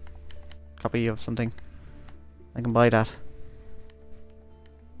hard copy of something. I can buy that.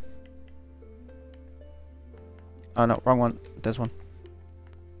 Oh no, wrong one. This one.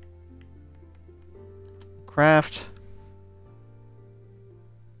 Craft.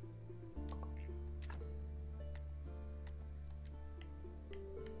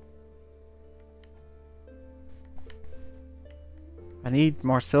 I need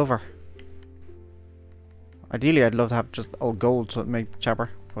more silver. Ideally, I'd love to have just all gold to make the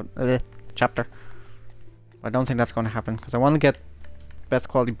chapter. I don't think that's going to happen because I want to get best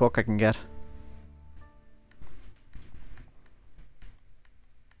quality book I can get.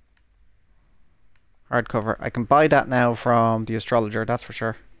 Hardcover. I can buy that now from the astrologer, that's for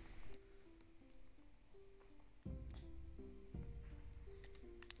sure.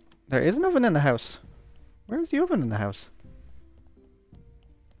 There is an oven in the house. Where's the oven in the house?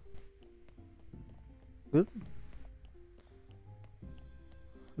 Oop.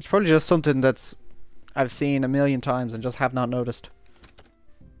 It's probably just something that's I've seen a million times and just have not noticed.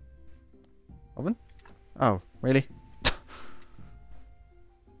 Oven? Oh, really?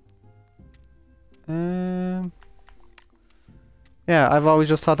 Yeah, I've always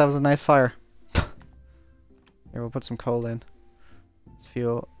just thought that was a nice fire. Here, we'll put some coal in. Let's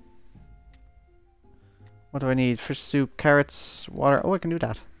fuel. What do I need? Fish soup, carrots, water. Oh, I can do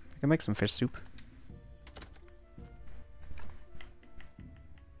that. I can make some fish soup.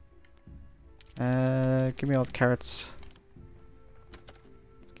 Give me all the carrots.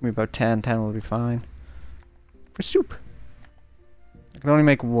 Give me about 10. 10 will be fine. Fish soup. I can only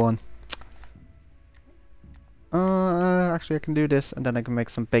make one. Actually I can do this and then I can make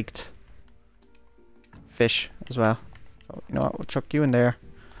some baked fish as well. So, you know what, we'll chuck you in there.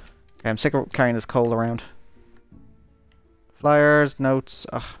 Okay, I'm sick of carrying this coal around. Flyers, notes.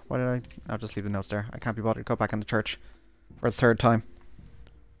 Ugh, why did I'll just leave the notes there. I can't be bothered to go back in the church for the third time.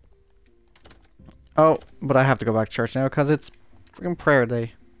 Oh, but I have to go back to church now because it's freaking prayer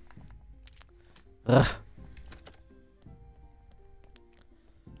day. Ugh.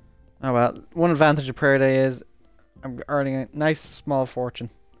 Oh well, one advantage of prayer day is I'm earning a nice small fortune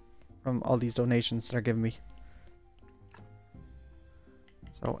from all these donations that are giving me.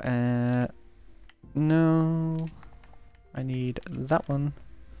 So, no, I need that one.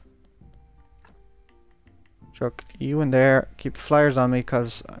 Chuck you in there. Keep the flyers on me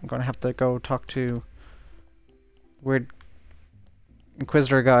because I'm going to have to go talk to weird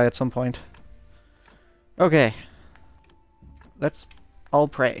Inquisitor guy at some point. Okay, let's all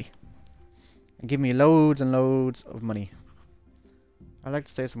pray. And give me loads and loads of money. I'd like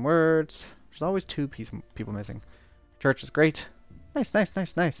to say some words. There's always two people missing. Church is great. Nice. Now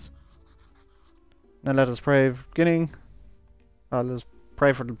let us pray for beginning. Let us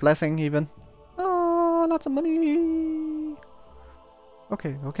pray for the blessing even. Oh, lots of money.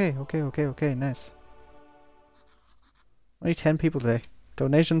 Okay, nice. Only 10 people today.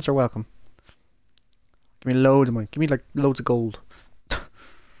 Donations are welcome. Give me loads of money. Give me like loads of gold.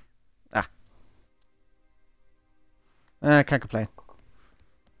 I can't complain.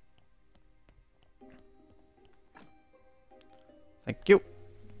 Thank you.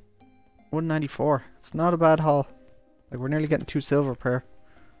 194. It's not a bad haul. Like, we're nearly getting 2 silver per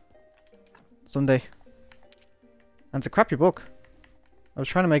Sunday. And it's a crappy book. I was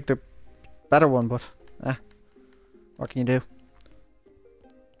trying to make the better one, but what can you do?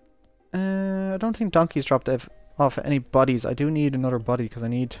 I don't think Donkey's dropped off any bodies. I do need another body because I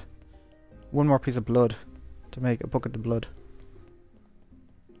need one more piece of blood to make a bucket of blood.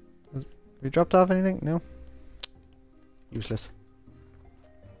 Have you dropped off anything? No? Useless.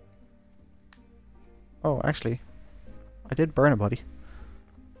 Oh, actually, I did burn a body.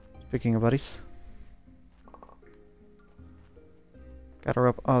 Speaking of bodies. Gather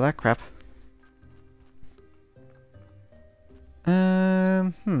up all that crap.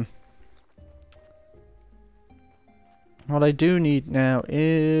 What I do need now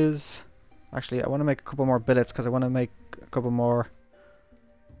is... Actually, I want to make a couple more billets because I want to make a couple more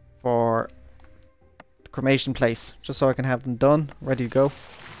for the cremation place. Just so I can have them done, ready to go.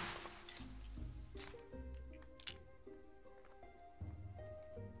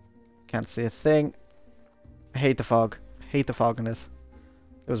 Can't see a thing. I hate the fog. I hate the fog in this.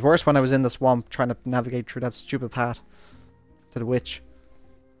 It was worse when I was in the swamp trying to navigate through that stupid path to the witch.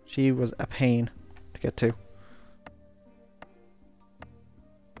 She was a pain to get to.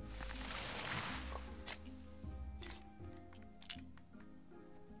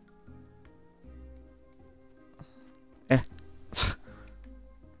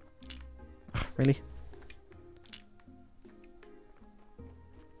 Really?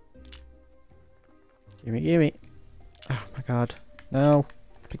 Gimme, gimme. Oh my god. No.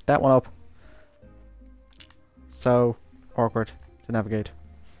 Pick that one up. So awkward to navigate.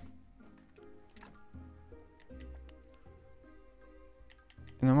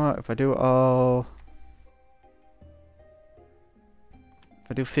 You know what? If I do all... If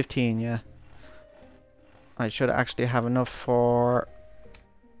I do 15, yeah. I should actually have enough for...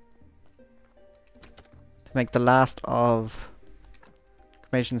 to make the last of...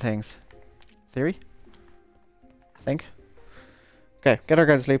 cremation things. Theory? I think. Okay, get our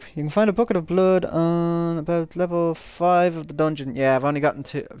guys to sleep. You can find a bucket of blood on about level 5 of the dungeon. Yeah,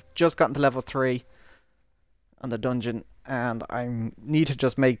 I've just gotten to level 3 on the dungeon, and I need to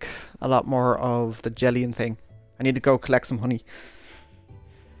just make a lot more of the jellying thing. I need to go collect some honey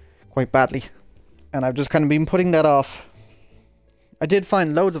quite badly, and I've just kind of been putting that off. I did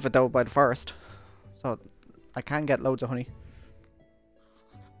find loads of it though by the forest, so I can get loads of honey.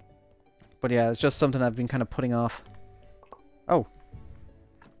 But yeah, it's just something I've been kind of putting off. Oh.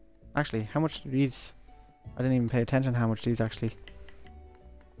 Actually, how much do these... I didn't even pay attention how much these actually...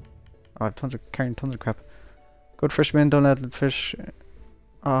 Oh, I have carrying tons of crap. Good fishermen, don't let the fish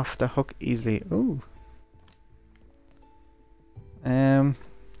off the hook easily. Ooh.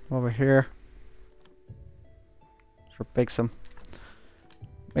 Over here. Sure, make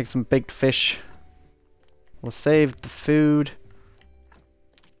some baked fish. We'll save the food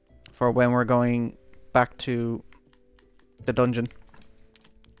for when we're going back to the dungeon.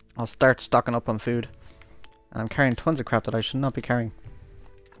 I'll start stocking up on food. And I'm carrying tons of crap that I should not be carrying.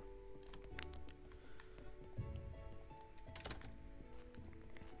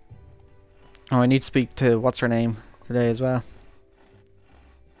 Oh, I need to speak to what's her name today as well.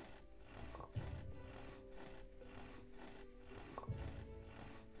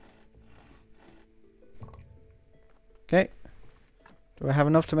 Okay. Do I have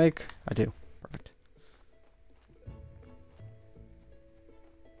enough to make? I do. Perfect.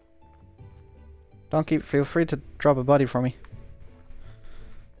 Donkey, feel free to drop a body for me.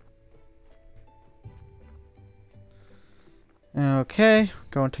 Okay,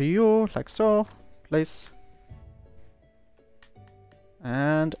 going to you, like so. Place.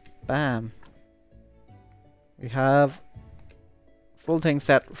 And bam. We have full thing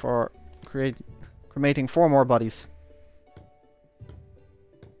set for cremating 4 more bodies.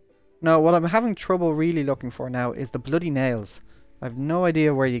 Now, what I'm having trouble really looking for now is the bloody nails. I have no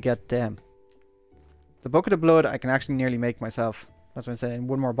idea where you get them. The bucket of blood I can actually nearly make myself. That's what I'm saying,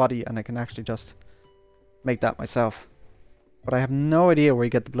 1 more body and I can actually just make that myself. But I have no idea where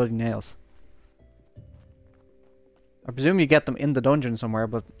you get the bloody nails. I presume you get them in the dungeon somewhere,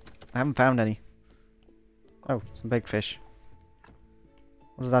 but I haven't found any. Oh, some baked fish.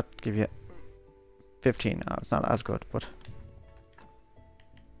 What does that give you? 15. Oh, it's not as good, but...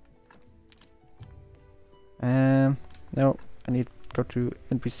 no, I need to go to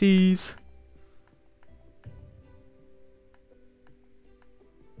NPCs.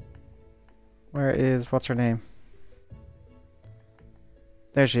 Where is, what's her name?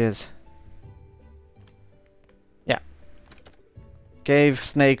 There she is. Yeah. Gave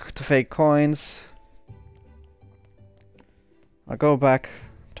Snake the fake coins. I'll go back,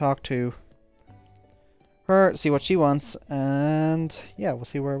 talk to her, see what she wants, and yeah, we'll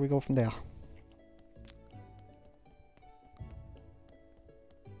see where we go from there.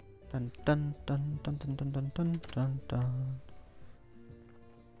 Dun dun dun dun dun dun dun dun dun dun.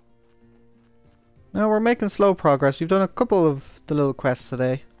 Now we're making slow progress. We've done a couple of the little quests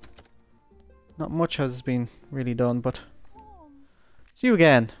today. Not much has been really done, but it's you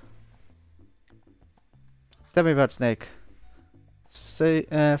again. Tell me about Snake.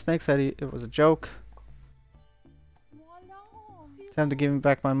 Snake said it was a joke. Tell him to give me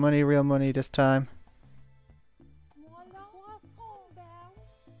back my money, real money this time.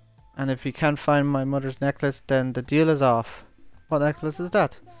 And if he can't find my mother's necklace, then the deal is off. What necklace is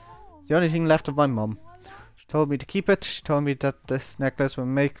that? It's the only thing left of my mum. She told me to keep it. She told me that this necklace will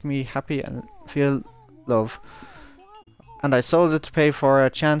make me happy and feel love. And I sold it to pay for a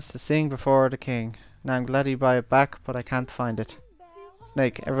chance to sing before the king. Now I'm glad he buy it back, but I can't find it.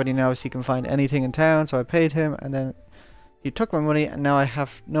 Snake, everybody knows he can find anything in town, so I paid him, and then he took my money, and now I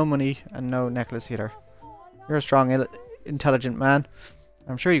have no money and no necklace either. You're a strong, intelligent man.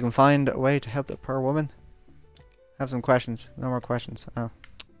 I'm sure you can find a way to help the poor woman. Have some questions. No more questions. Oh.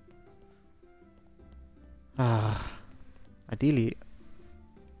 Ideally...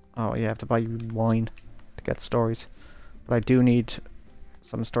 Oh, yeah, I have to buy wine to get stories. But I do need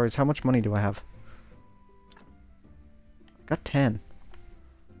some stories. How much money do I have? I got 10.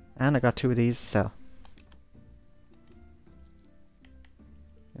 And I got 2 of these to sell.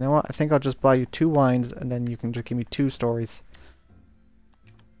 You know what? I think I'll just buy you 2 wines and then you can just give me 2 stories.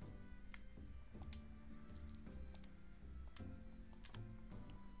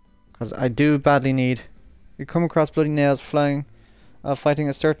 Because I do badly need... You come across bloody nails flying, fighting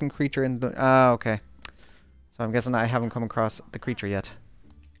a certain creature in the... Ah, okay. So I'm guessing I haven't come across the creature yet.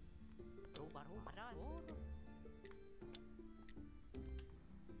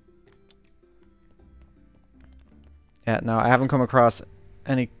 Yeah, no, I haven't come across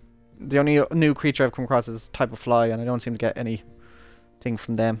any... The only new creature I've come across is type of fly, and I don't seem to get anything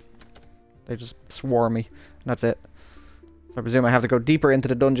from them. They just swarm me, and that's it. So I presume I have to go deeper into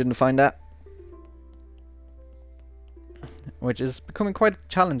the dungeon to find that. Which is becoming quite a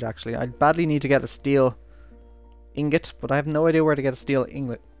challenge, actually. I badly need to get a steel ingot, but I have no idea where to get a steel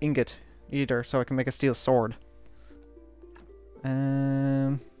ingot either, so I can make a steel sword.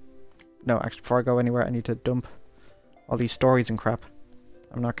 No, actually, before I go anywhere, I need to dump all these stories and crap.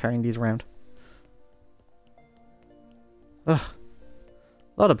 I'm not carrying these around. Ugh.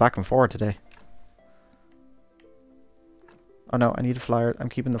 A lot of back and forward today. Oh no, I need a flyer. I'm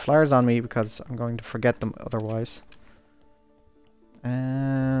keeping the flyers on me because I'm going to forget them otherwise.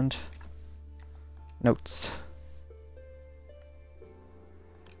 And... notes.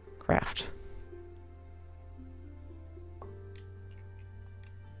 Craft.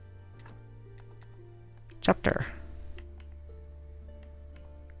 Chapter.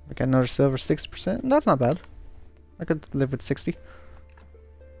 I get another silver 60%. That's not bad. I could live with 60.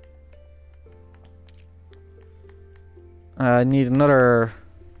 I need another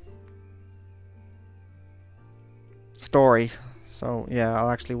story. So yeah, I'll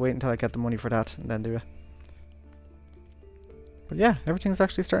actually wait until I get the money for that and then do it. But yeah, everything's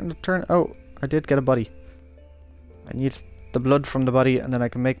actually starting to turn... Oh, I did get a body. I need the blood from the body and then I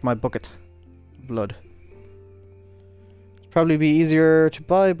can make my bucket. Blood. Probably be easier to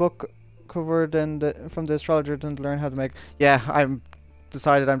buy a book cover than from the astrologer than to learn how to make. Yeah, I'm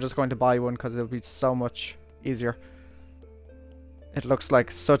decided I'm just going to buy one because it'll be so much easier. It looks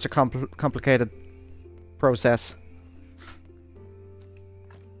like such a complicated process,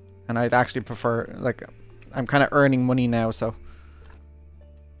 and I'd actually prefer, like, I'm kind of earning money now, so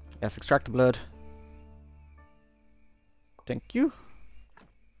yes, extract the blood. Thank you.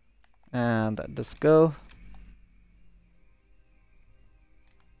 And the skull.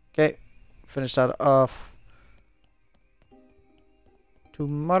 Okay, finish that off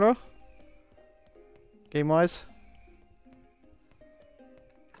tomorrow, game-wise.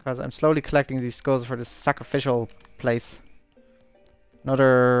 Because I'm slowly collecting these skulls for this sacrificial place.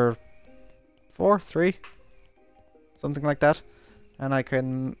 Another 3, something like that. And I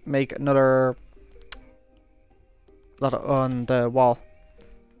can make another lot on the wall.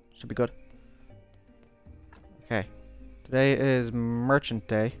 Should be good. Okay. Today is Merchant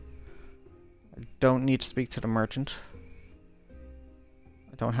Day. I don't need to speak to the merchant.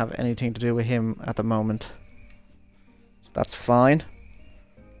 I don't have anything to do with him at the moment. So that's fine.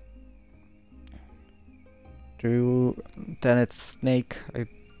 Then it's Snake. I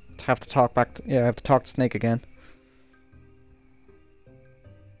have to talk back to, yeah, I have to talk to Snake again.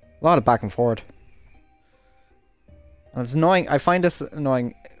 A lot of back and forward. And it's annoying. I find this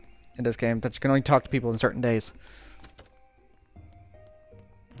annoying in this game that you can only talk to people on certain days.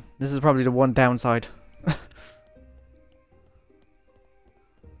 This is probably the one downside.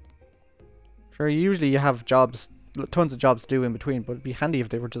 Sure, usually you have jobs, tons of jobs to do in between, but it'd be handy if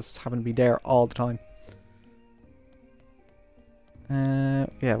they were just having to be there all the time.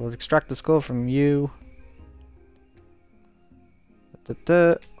 Yeah, we'll extract the skull from you.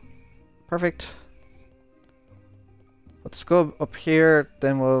 Perfect. Put the skull up here,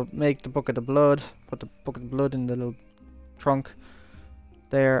 then we'll make the bucket of blood. Put the bucket of blood in the little trunk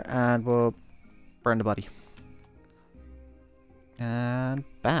there, and we'll burn the body. And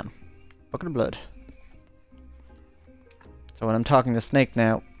bam, bucket of blood. So when I'm talking to Snake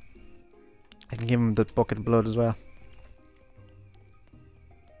now, I can give him the bucket of blood as well.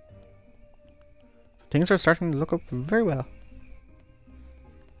 So things are starting to look up very well.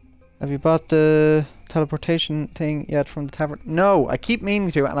 Have you bought the teleportation thing yet from the tavern? No, I keep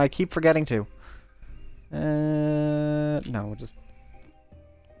meaning to and I keep forgetting to. No, we'll just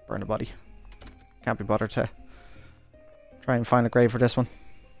burn the body. Can't be bothered to try and find a grave for this one.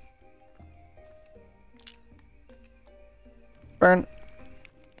 Burn.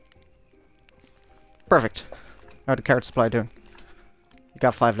 Perfect. How'd the carrot supply doing? You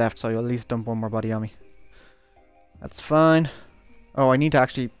got 5 left, so you'll at least dump one more body on me. That's fine. Oh, I need to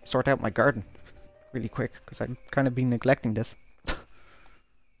actually sort out my garden really quick, because I've kind of been neglecting this.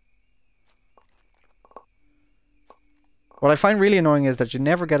 What I find really annoying is that you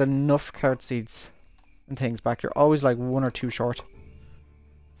never get enough carrot seeds and things back. You're always like 1 or 2 short.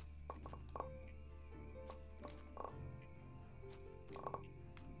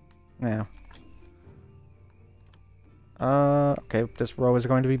 Now. Okay, this row is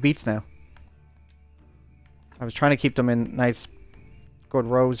going to be beets now. I was trying to keep them in nice, good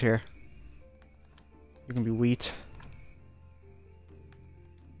rows here. You can be wheat.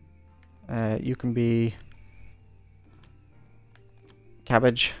 You can be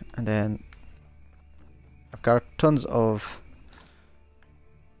cabbage, and then I've got tons of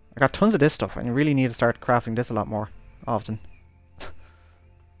this stuff, and you really need to start crafting this a lot more often.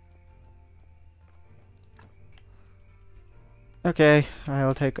 Okay,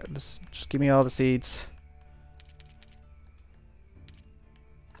 I'll take this. Just give me all the seeds.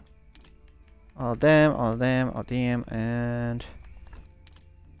 All of them, all of them, all of them, and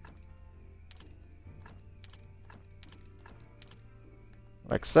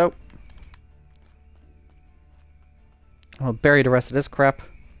like so. I'll bury the rest of this crap.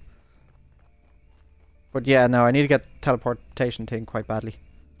 But yeah, no, I need to get the teleportation thing quite badly.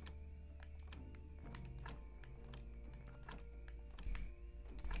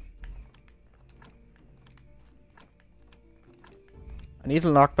 I need to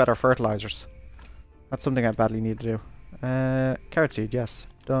unlock better fertilizers. That's something I badly need to do. Carrot seed, yes.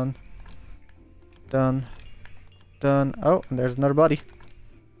 Done. Done. Done. Oh, and there's another body.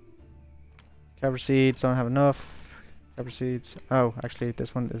 Cabbage seeds, don't have enough. Cabbage seeds. Oh, actually,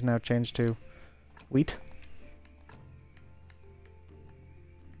 this one is now changed to wheat.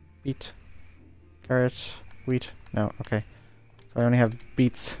 Wheat. Carrot. Wheat. No, okay. So I only have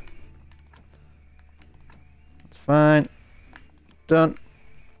beets. That's fine. Done.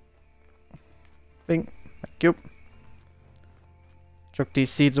 Bing. Thank you. Chuck these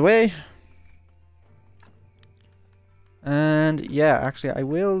seeds away. And yeah, actually I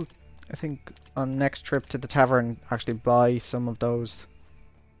will, I think on next trip to the tavern, actually buy some of those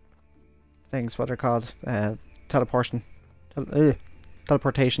things, what they're called, teleportation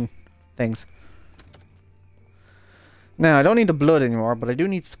things. Now I don't need the blood anymore, but I do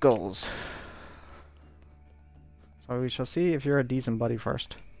need skulls. So we shall see if you're a decent body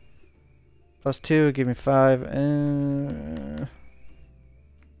first. +2, give me 5.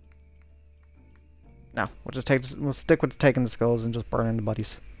 No, we'll just take this, we'll stick with taking the skulls and just burning the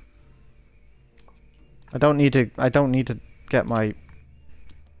bodies. I don't need to get my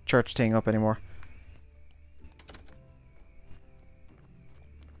church thing up anymore.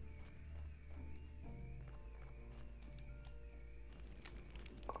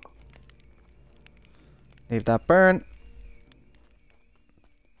 Leave that burn.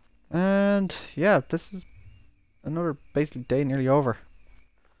 And yeah, this is another basically day nearly over.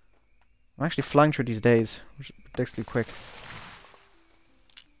 I'm actually flying through these days, which is ridiculously quick.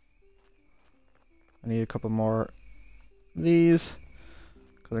 I need a couple more of these,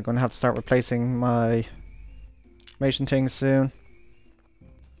 because I'm going to have to start replacing my automation things soon.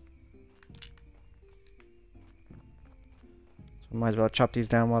 So I might as well chop these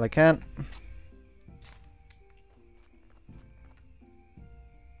down while I can.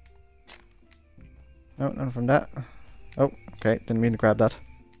 No, none from that. Oh, okay, didn't mean to grab that.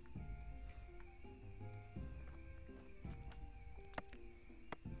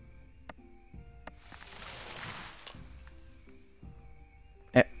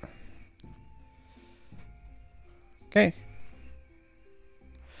 Okay.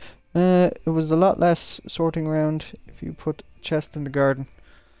 It was a lot less sorting around if you put a chest in the garden.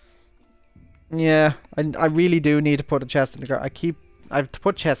 Yeah, I really do need to put a chest in the garden. I have to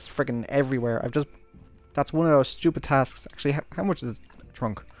put chests friggin' everywhere. That's one of those stupid tasks. Actually, how much is a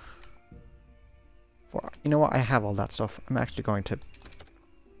trunk? You know what? I have all that stuff. I'm actually going to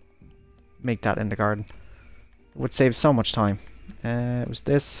make that in the garden. It would save so much time. It was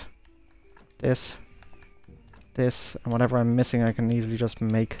this, and whatever I'm missing I can easily just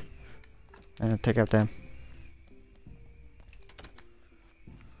make and take out them.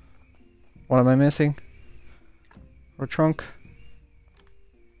 What am I missing? Or trunk?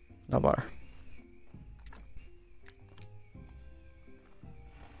 No bother.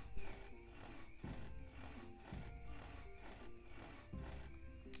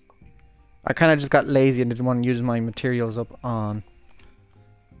 I kind of just got lazy and didn't want to use my materials up on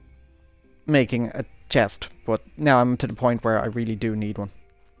making a chest, but now I'm to the point where I really do need one.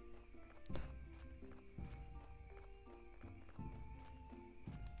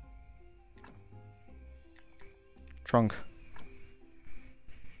 Trunk.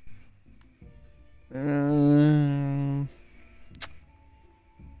 Can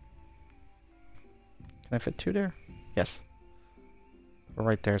I fit 2 there? Yes. We're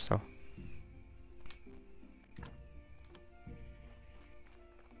right there, so.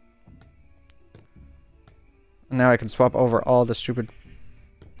 And now I can swap over all the stupid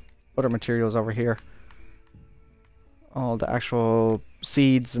other materials over here. All the actual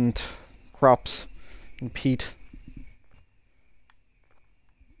seeds and crops and peat.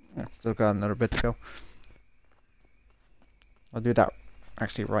 Yeah, still got another bit to go. I'll do that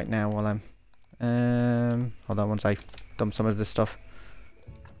actually right now while I'm hold on once I dump some of this stuff.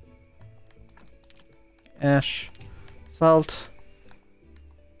 Ash, salt.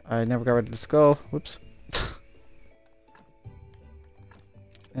 I never got rid of the skull. Whoops.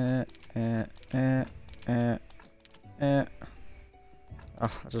 Oh,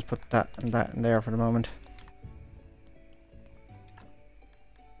 I'll just put that and that in there for the moment.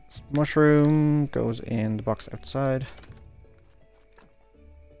 Mushroom goes in the box outside.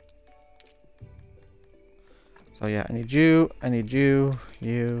 So yeah, I need you,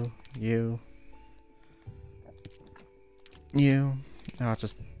 you. No,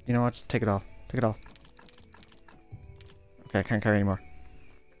 just, you know what, just take it all. Take it all. Okay, I can't carry anymore.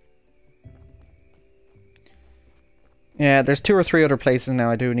 Yeah, there's 2 or 3 other places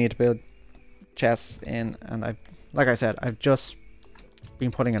now I do need to build chests in, and like I said, I've just been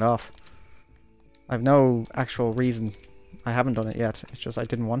putting it off. I've no actual reason I haven't done it yet. It's just I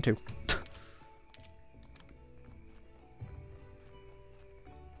didn't want to.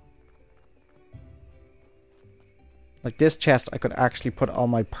 Like this chest, I could actually put all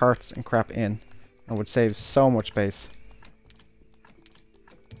my parts and crap in, and would save so much space.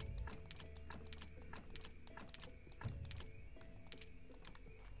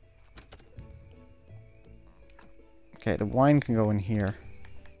 Okay, the wine can go in here.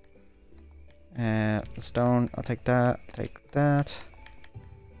 The stone, I'll take that, take that.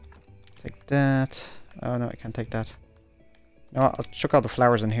 Take that. Oh no, I can't take that. No, I'll chuck all the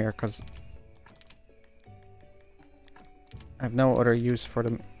flowers in here, because I have no other use for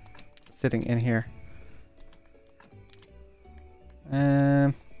them sitting in here.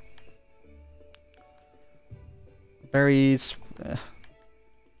 Berries.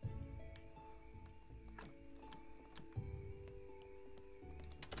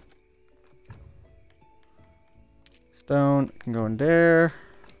 Stone can go in there.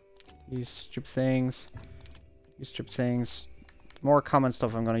 These stupid things. These stupid things. More common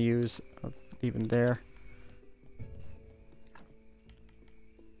stuff I'm going to use. I'll leave in there.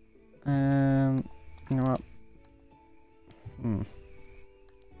 You know what?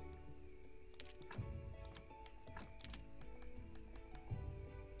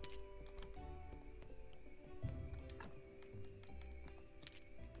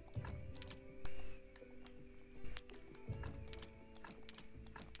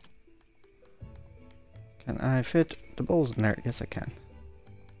 Can I fit the bowls in there? Yes, I can.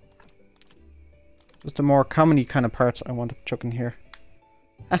 Just the more common kind of parts I want to chuck in here.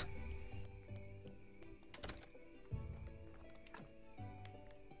 Ah.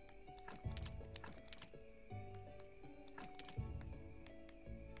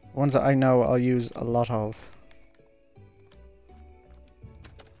 Ones that I know I'll use a lot of.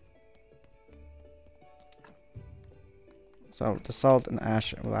 So the salt and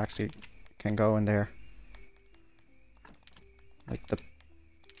ash will actually can go in there. Like the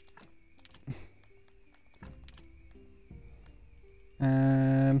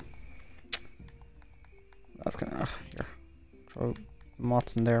that's gonna here. Throw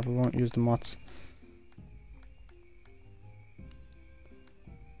moths in there, but we won't use the moths.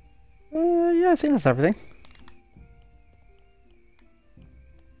 Yeah, I think that's everything.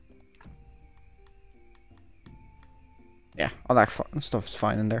 Yeah, all that stuff is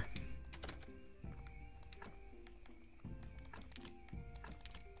fine in there.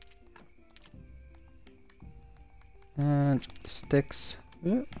 And sticks.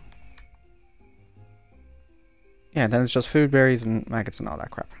 Yeah, then it's just food, berries, and maggots and all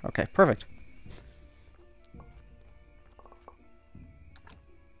that crap. Okay, perfect.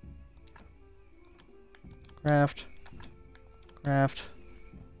 Craft. Craft.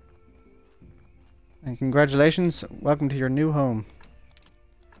 And congratulations, welcome to your new home.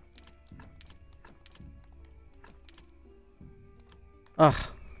 Ugh.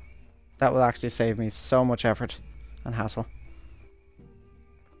 That will actually save me so much effort and hassle.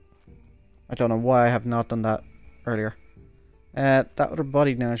 I don't know why I have not done that earlier. That other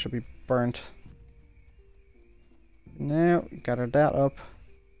body now should be burnt. Now, gather that up.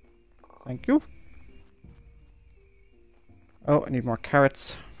 Thank you. Oh, I need more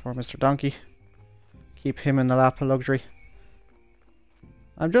carrots for Mr. Donkey. Keep him in the lap of luxury.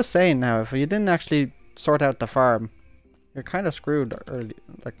 I'm just saying now, if you didn't actually sort out the farm you're kind of screwed early.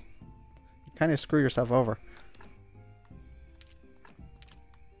 Like, you kind of screw yourself over.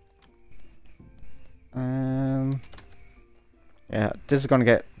 Yeah, this is going to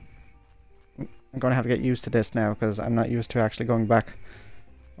get... I'm going to have to get used to this now because I'm not used to actually going back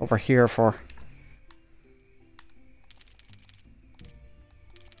over here for...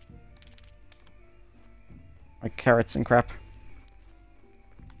 like carrots and crap.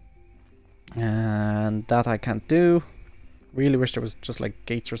 And that I can't do. Really wish there was just like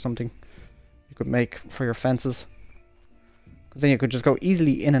gates or something you could make for your fences. Because then you could just go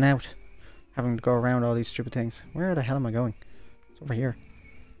easily in and out, having to go around all these stupid things. Where the hell am I going? It's over here.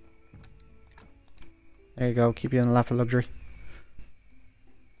 There you go, keep you in a lap of luxury.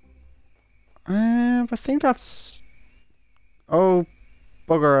 I think that's... Oh,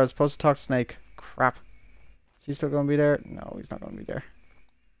 bugger, I was supposed to talk to Snake. Crap. Is he still going to be there? No, he's not going to be there.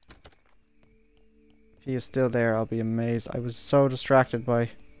 If he is still there, I'll be amazed. I was so distracted by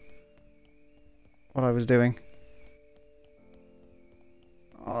what I was doing.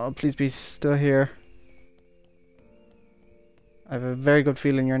 Oh, please be still here. I have a very good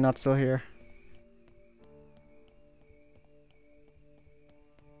feeling you're not still here.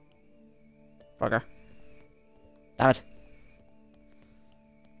 Bugger. Damn it.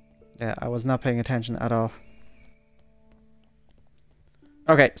 Yeah, I was not paying attention at all.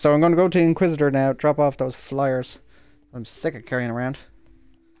 Okay, so I'm going to go to Inquisitor now, drop off those flyers I'm sick of carrying around.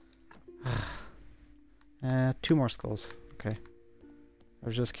 2 more skulls. Okay. I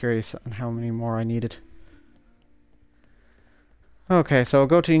was just curious on how many more I needed. Okay, so I'll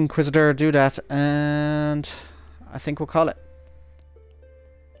go to Inquisitor, do that, and I think we'll call it.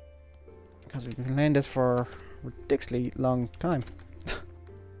 Because we've been playing this for a ridiculously long time.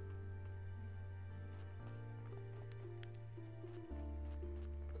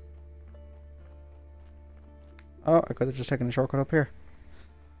 Oh, I could have just taken a shortcut up here.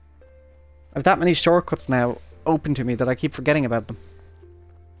 I have that many shortcuts now open to me that I keep forgetting about them.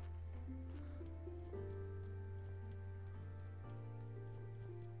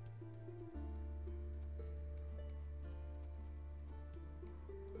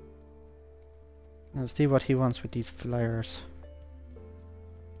 Let's see what he wants with these flyers.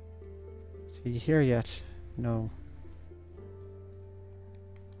 Is he here yet? No.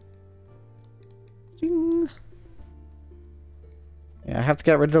 Ding. Yeah, I have to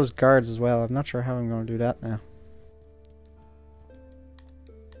get rid of those guards as well. I'm not sure how I'm going to do that now.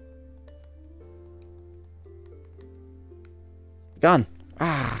 Gone!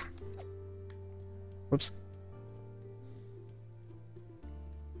 Ah! Whoops.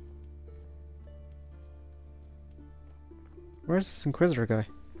 Where's this Inquisitor guy?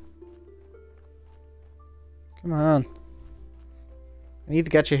 Come on. I need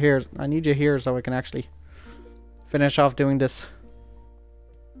to get you here. I need you here so I can actually finish off doing this.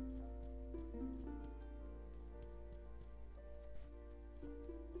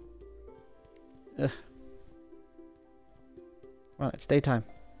 Ugh. Well, it's daytime.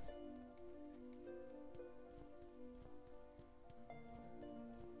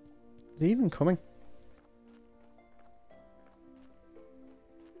 Is he even coming?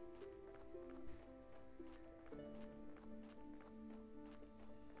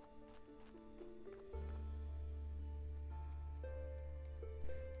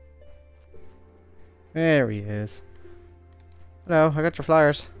 There he is. Hello, I got your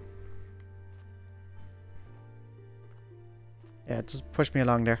flyers. Yeah, just push me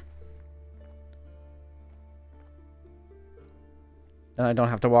along there. Then I don't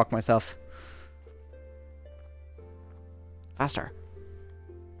have to walk myself. Faster.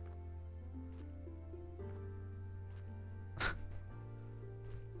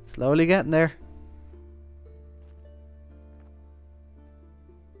 Slowly getting there.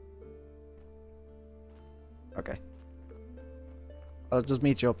 Okay. I'll just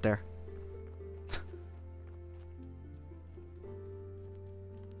meet you up there.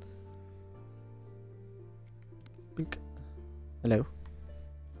 Bink. Hello.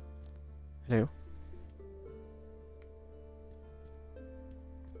 Hello.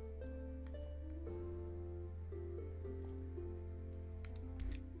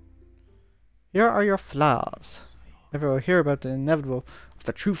 Here are your flaws. Never will hear about the inevitable of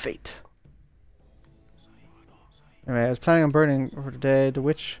the true fate. Anyway, I was planning on burning for today. The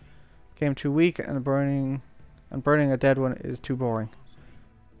witch came too weak, and burning a dead one is too boring.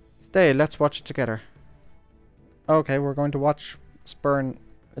 Stay, let's watch it together. Okay, we're going to watch burn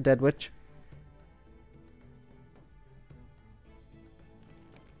a dead witch.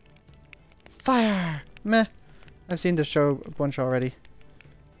 Fire! Meh. I've seen this show a bunch already.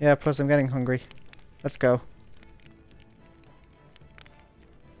 Yeah, plus I'm getting hungry. Let's go.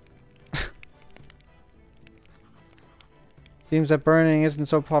 Seems that burning isn't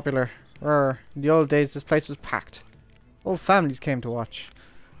so popular. In the old days this place was packed. Whole families came to watch.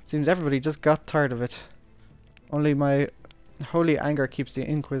 Seems everybody just got tired of it. Only my holy anger keeps the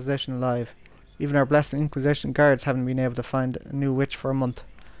Inquisition alive. Even our blessed Inquisition guards haven't been able to find a new witch for a month.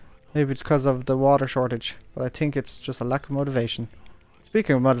 Maybe it's because of the water shortage, but I think it's just a lack of motivation.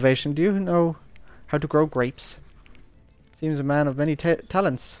 Speaking of motivation, do you know how to grow grapes? Seems a man of many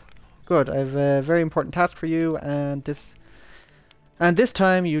talents. Good, I have a very important task for you, and this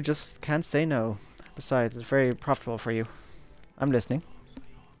time you just can't say no. Besides, it's very profitable for you. I'm listening.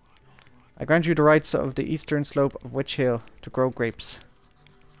 I grant you the rights of the eastern slope of Witch Hill to grow grapes.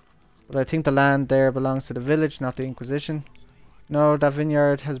 But I think the land there belongs to the village, not the Inquisition. No, that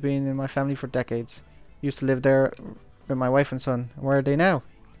vineyard has been in my family for decades. Used to live there with my wife and son. And where are they now?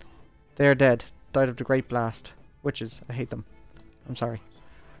 They are dead. Died of the Great Blast. Witches. I hate them. I'm sorry.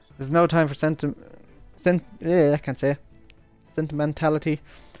 There's no time for I can't say it. Sentimentality.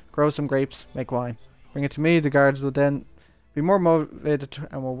 Grow some grapes. Make wine. Bring it to me. The guards will then be more motivated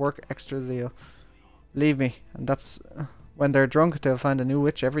and will work extra zeal. Believe me. And that's when they're drunk, they'll find a new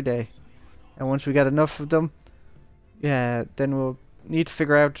witch every day. And once we get enough of them, yeah, then we'll need to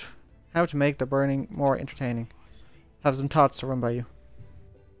figure out how to make the burning more entertaining. Have some thoughts to run by you.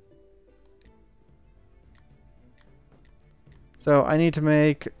 So I need to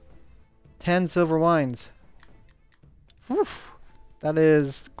make 10 silver wines. Whew, that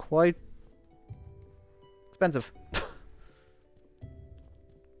is quite expensive.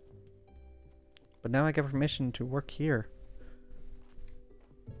 But now I get permission to work here.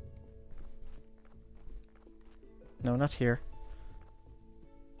 No, not here.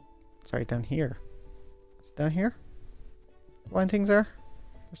 Sorry, down here. Is it down here? Wine things are?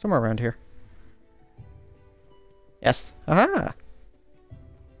 They're somewhere around here. Yes. Aha!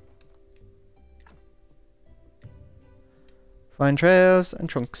 Find trails and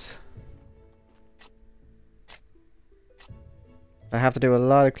trunks. I have to do a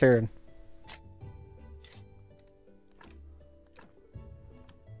lot of clearing.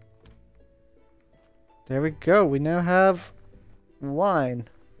 There we go. We now have wine.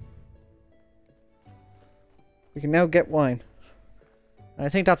 We can now get wine. And I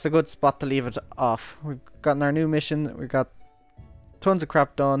think that's a good spot to leave it off. We've gotten our new mission. We've got tons of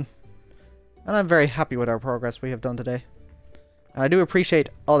crap done. And I'm very happy with our progress we have done today. And I do appreciate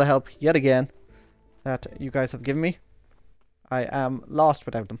all the help yet again that you guys have given me. I am lost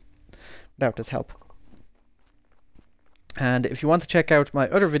without them. Without this help. And if you want to check out my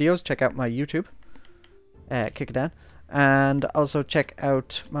other videos, check out my YouTube. Kick it down. And also check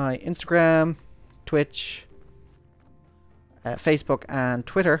out my Instagram, Twitch, Facebook and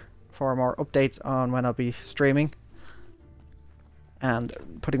Twitter for more updates on when I'll be streaming and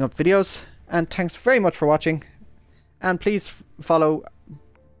putting up videos. And thanks very much for watching. And please follow.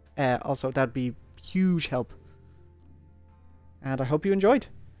 Also, that'd be huge help. And I hope you enjoyed.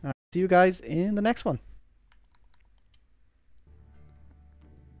 See you guys in the next one.